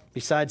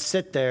besides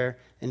sit there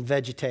and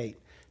vegetate.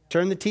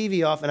 Turn the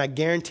TV off, and I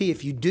guarantee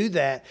if you do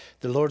that,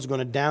 the Lord's going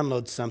to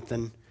download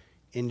something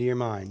into your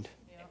mind.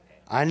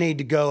 I need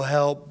to go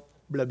help,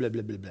 blah, blah,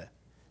 blah, blah, blah.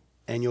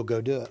 And you'll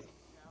go do it.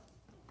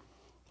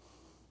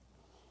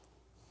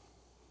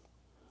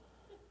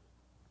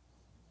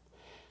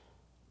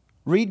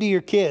 Read to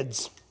your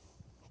kids.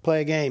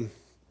 Play a game.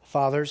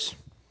 Fathers,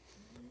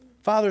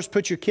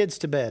 put your kids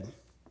to bed.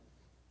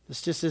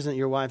 This just isn't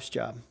your wife's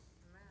job.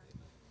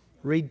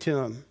 Read to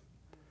them.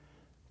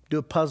 Do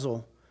a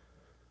puzzle.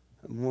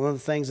 One of the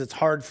things that's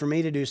hard for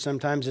me to do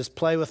sometimes is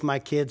play with my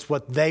kids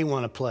what they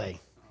want to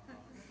play.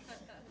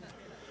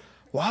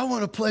 Well, I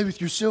want to play with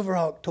your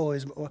Silverhawk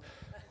toys.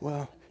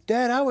 Well,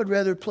 Dad, I would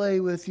rather play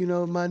with,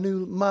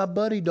 my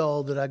buddy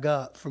doll that I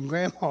got from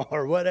Grandma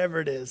or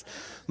whatever it is.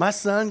 My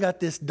son got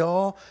this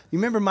doll. You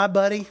remember my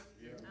buddy?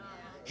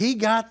 He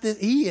got this.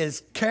 He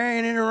is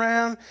carrying it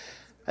around.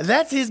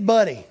 That's his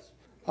buddy.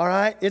 All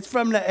right? It's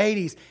from the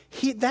 80s.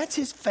 That's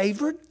his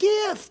favorite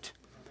gift.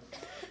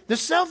 The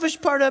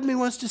selfish part of me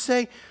wants to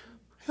say,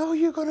 oh,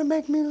 you're going to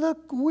make me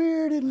look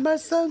weird and my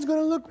son's going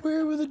to look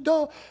weird with a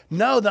doll.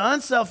 No, the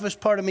unselfish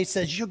part of me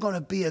says, you're going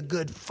to be a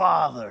good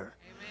father.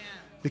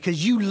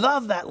 Because you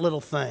love that little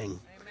thing. Amen.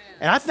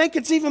 And I think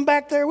it's even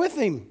back there with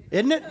him,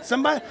 isn't it?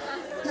 Somebody,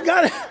 he's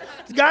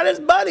got his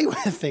buddy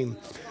with him.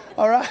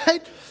 All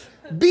right?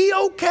 Be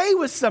okay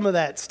with some of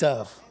that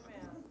stuff.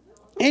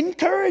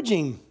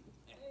 Encouraging.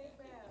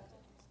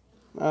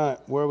 All right,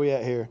 where are we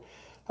at here?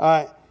 All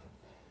right.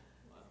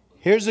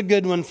 Here's a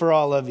good one for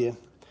all of you.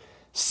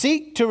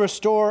 Seek to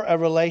restore a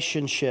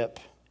relationship,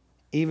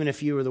 even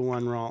if you were the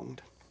one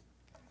wronged.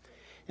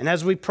 And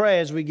as we pray,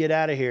 as we get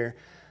out of here,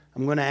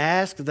 I'm going to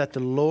ask that the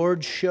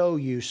Lord show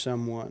you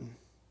someone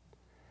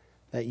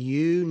that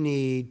you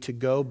need to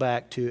go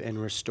back to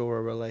and restore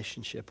a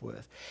relationship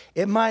with.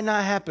 It might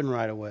not happen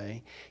right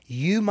away.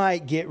 You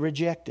might get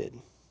rejected.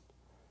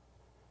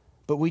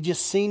 But we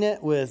just seen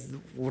it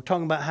we're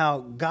talking about how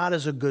God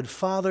is a good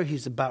father.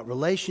 He's about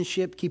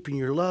relationship, keeping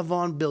your love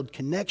on, build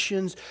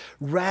connections,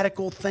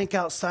 radical, think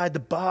outside the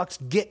box,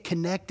 get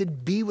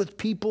connected, be with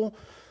people.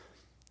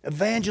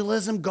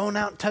 Evangelism, going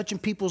out and touching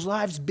people's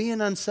lives,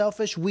 being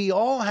unselfish. We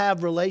all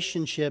have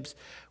relationships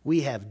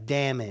we have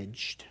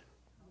damaged.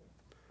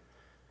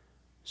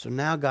 So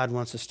now God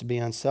wants us to be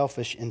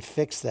unselfish and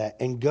fix that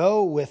and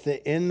go with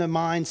it in the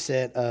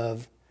mindset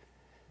of,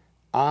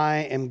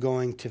 I am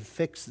going to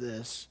fix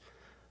this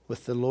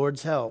with the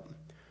Lord's help,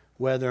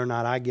 whether or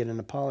not I get an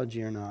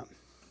apology or not.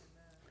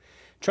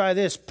 Try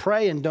this.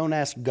 Pray and don't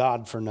ask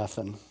God for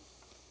nothing.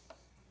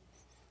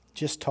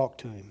 Just talk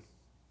to Him.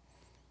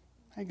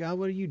 Hey, God,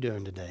 what are you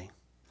doing today?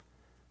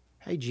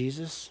 Hey,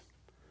 Jesus,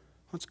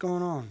 what's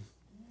going on?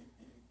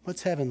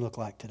 What's heaven look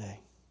like today?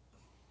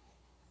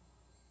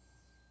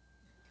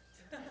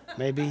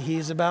 Maybe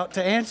He's about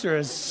to answer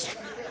us.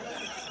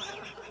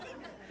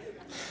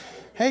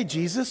 Hey,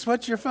 Jesus,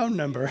 what's your phone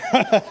number?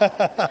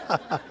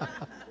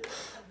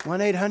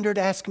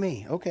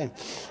 1-800-ASK-ME. Okay.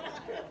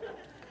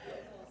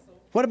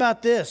 What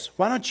about this?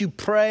 Why don't you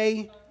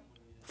pray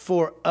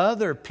for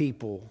other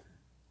people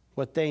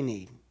what they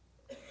need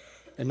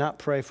and not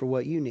pray for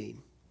what you need?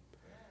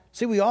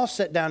 See, we all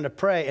sit down to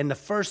pray, and the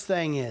first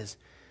thing is,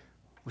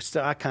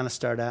 I kind of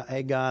start out,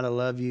 hey, God, I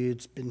love you.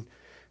 It's been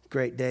a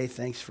great day.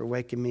 Thanks for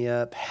waking me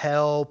up.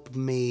 Help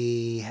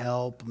me,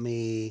 help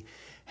me,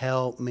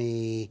 help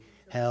me,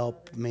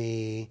 help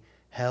me,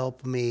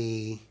 help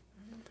me.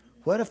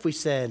 What if we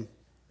said,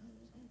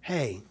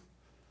 hey,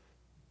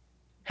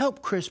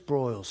 help Chris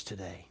Broyles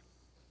today.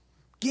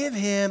 Give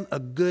him a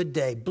good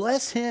day.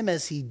 Bless him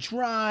as he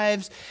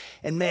drives,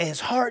 and may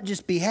his heart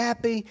just be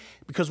happy,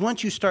 because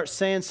once you start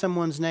saying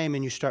someone's name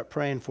and you start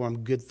praying for them,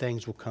 good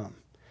things will come,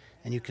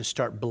 and you can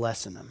start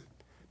blessing them.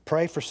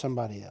 Pray for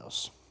somebody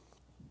else.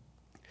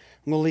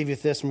 I'm going to leave you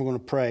with this, and we're going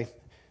to pray.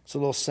 It's a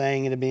little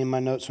saying. It'll be in my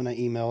notes when I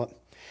email it.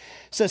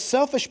 It says,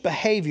 selfish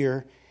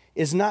behavior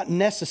is not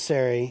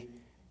necessary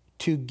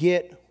to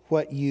get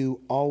what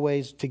you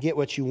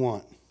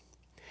want.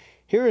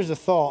 Here is a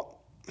thought.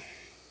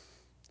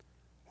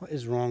 What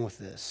is wrong with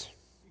this?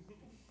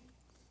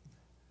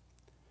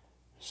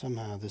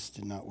 Somehow this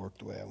did not work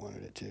the way I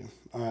wanted it to.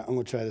 All right, I'm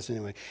going to try this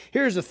anyway.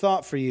 Here's a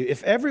thought for you.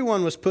 If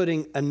everyone was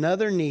putting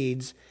another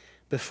needs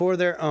before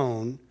their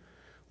own,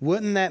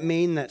 wouldn't that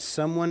mean that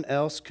someone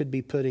else could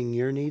be putting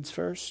your needs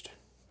first?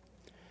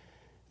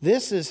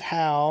 This is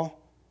how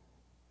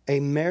a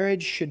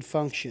marriage should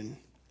function.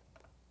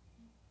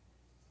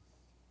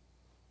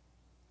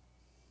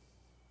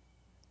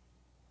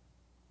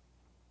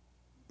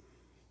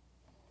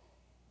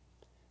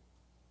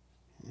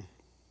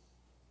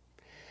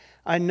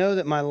 I know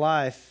that my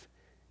life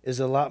is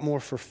a lot more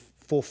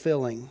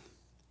fulfilling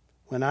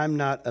when I'm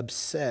not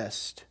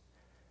obsessed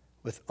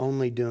with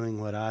only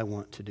doing what I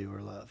want to do or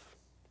love.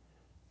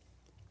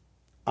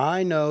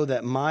 I know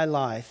that my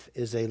life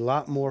is a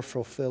lot more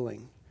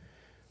fulfilling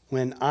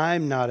when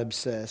I'm not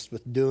obsessed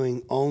with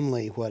doing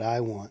only what I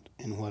want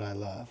and what I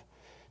love.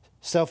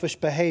 Selfish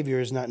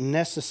behavior is not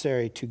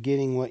necessary to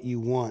getting what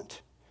you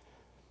want.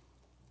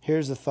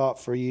 Here's a thought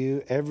for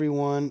you.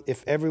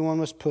 If everyone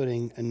was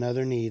putting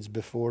another needs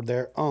before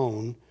their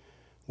own,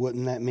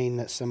 wouldn't that mean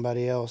that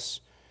somebody else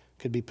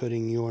could be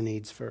putting your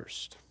needs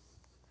first?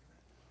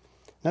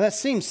 Now that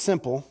seems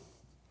simple,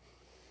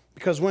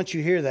 because once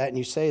you hear that and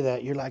you say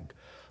that, you're like,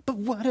 but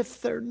what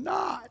if they're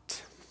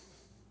not?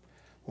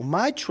 Well,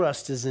 my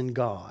trust is in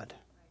God,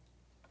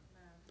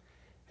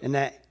 and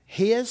that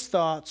His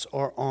thoughts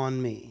are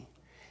on me,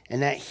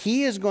 and that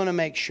He is going to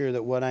make sure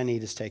that what I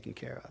need is taken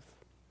care of.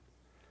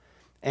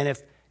 And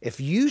if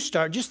you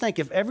start, just think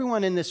if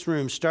everyone in this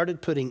room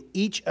started putting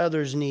each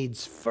other's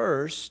needs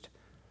first,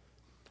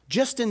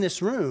 just in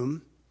this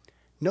room,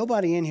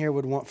 nobody in here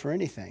would want for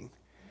anything.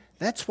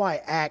 That's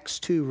why Acts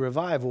 2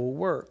 revival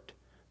worked,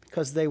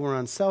 because they were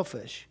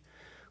unselfish.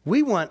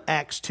 We want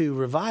Acts 2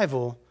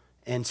 revival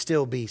and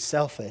still be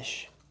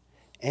selfish,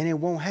 and it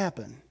won't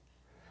happen.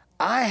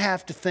 I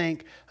have to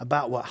think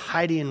about what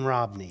Heidi and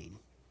Rob need,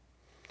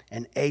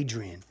 and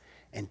Adrian,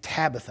 and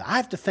Tabitha. I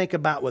have to think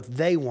about what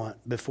they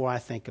want before I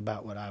think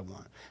about what I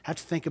want. I have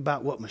to think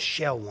about what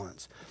Michelle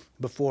wants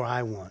before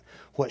I want,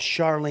 what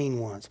Charlene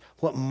wants,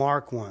 what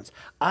Mark wants.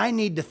 I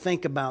need to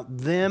think about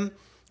them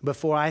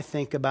before I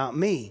think about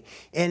me.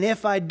 And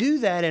if I do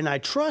that and I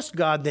trust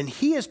God, then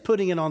He is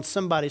putting it on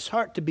somebody's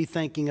heart to be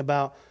thinking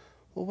about,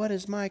 well, what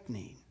does Mike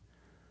need?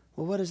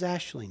 Well, what does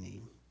Ashley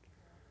need?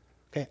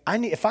 Okay,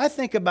 if I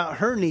think about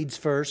her needs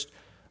first,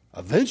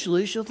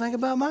 eventually she'll think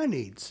about my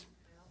needs.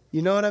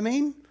 You know what I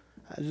mean?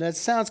 That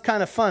sounds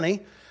kind of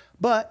funny,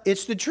 but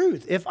it's the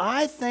truth. If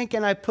I think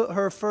and I put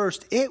her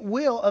first, it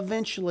will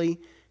eventually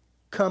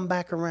come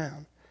back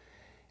around.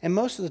 And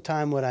most of the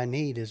time what I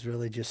need is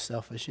really just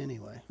selfish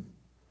anyway.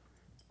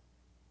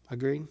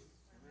 Agreed? You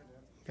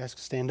guys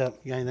can stand up.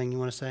 You got anything you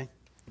want to say?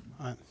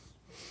 All right.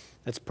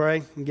 Let's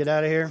pray and get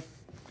out of here.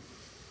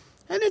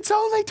 And it's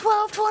only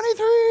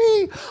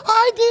 12:23.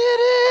 I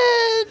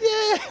did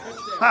it!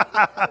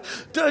 Yeah.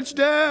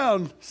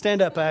 Touchdown.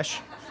 Stand up, Ash.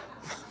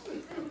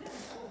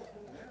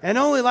 And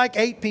only like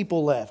 8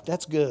 people left.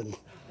 That's good.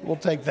 We'll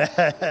take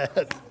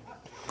that.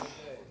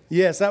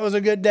 Yes, that was a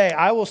good day.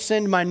 I will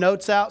send my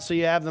notes out so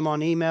you have them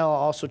on email. I'll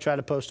also try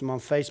to post them on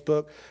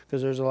Facebook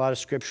because there's a lot of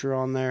scripture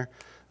on there.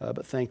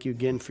 But thank you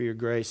again for your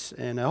grace.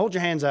 And hold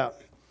your hands out.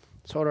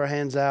 Let's hold our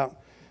hands out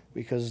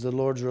because the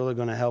Lord's really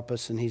going to help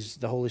us, and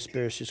the Holy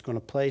Spirit's just going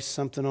to place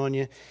something on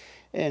you.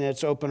 And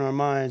it's open our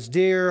minds.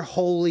 Dear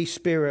Holy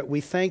Spirit,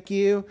 we thank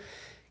you.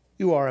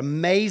 You are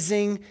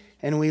amazing.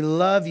 And we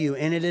love you.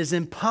 And it is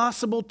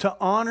impossible to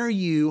honor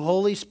you,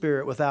 Holy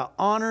Spirit, without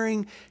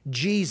honoring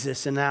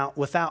Jesus and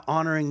without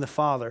honoring the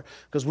Father.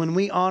 Because when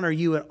we honor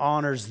you, it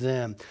honors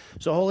them.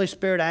 So Holy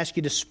Spirit, I ask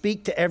you to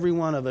speak to every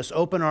one of us.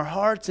 Open our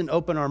hearts and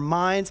open our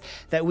minds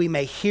that we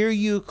may hear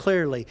you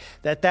clearly.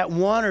 That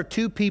 1 or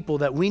 2 people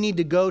that we need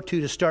to go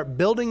to start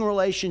building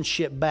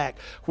relationship back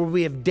where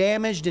we have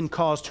damaged and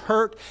caused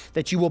hurt,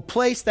 that you will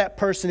place that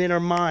person in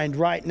our mind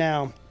right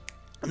now.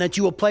 And that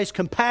you will place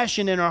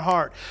compassion in our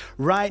heart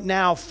right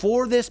now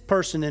for this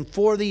person and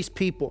for these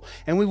people.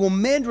 And we will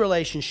mend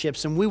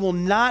relationships, and we will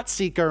not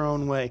seek our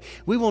own way.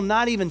 We will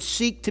not even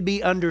seek to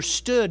be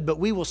understood, but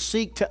we will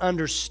seek to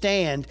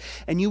understand.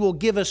 And you will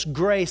give us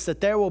grace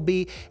that there will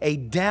be a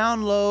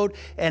download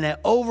and an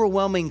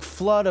overwhelming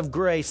flood of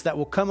grace that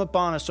will come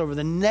upon us over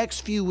the next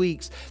few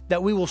weeks,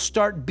 that we will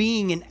start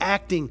being and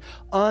acting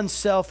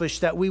unselfish,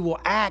 that we will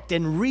act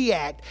and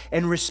react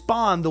and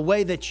respond the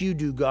way that you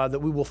do, God, that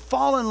we will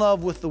fall in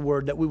love with the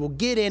Word, that we will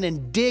get in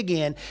and dig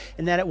in,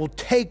 and that it will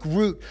take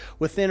root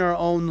within our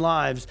own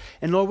lives.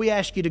 And Lord, we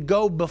ask you to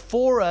go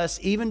before us,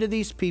 even to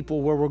these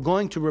people where we're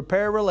going to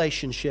repair a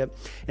relationship,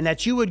 and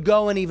that you would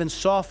go and even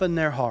soften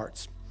their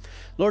hearts.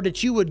 Lord,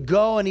 that you would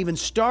go and even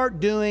start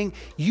doing,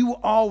 you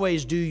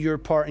always do your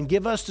part, and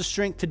give us the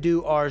strength to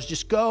do ours.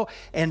 Just go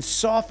and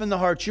soften the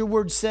hearts. Your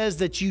word says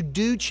that you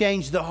do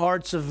change the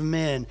hearts of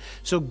men.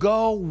 So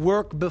go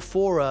work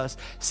before us.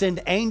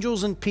 Send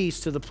angels and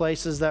peace to the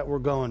places that we're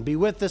going. Be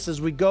with us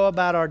as we go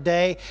about our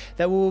day,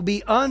 that we will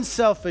be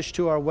unselfish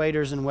to our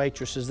waiters and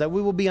waitresses, that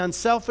we will be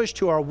unselfish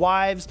to our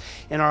wives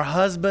and our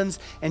husbands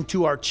and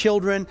to our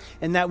children,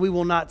 and that we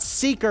will not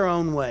seek our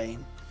own way,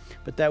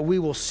 but that we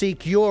will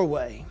seek your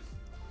way.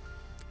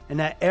 And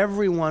that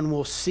everyone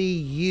will see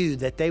you,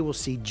 that they will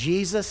see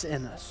Jesus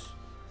in us.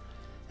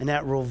 And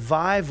that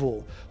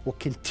revival will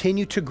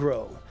continue to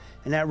grow.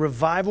 And that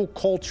revival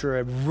culture,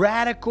 a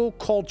radical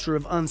culture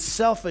of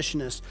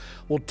unselfishness,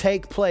 will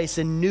take place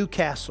in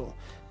Newcastle,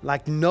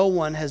 like no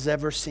one has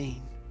ever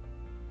seen.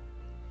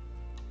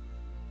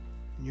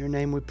 In your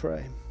name we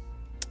pray.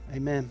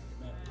 Amen.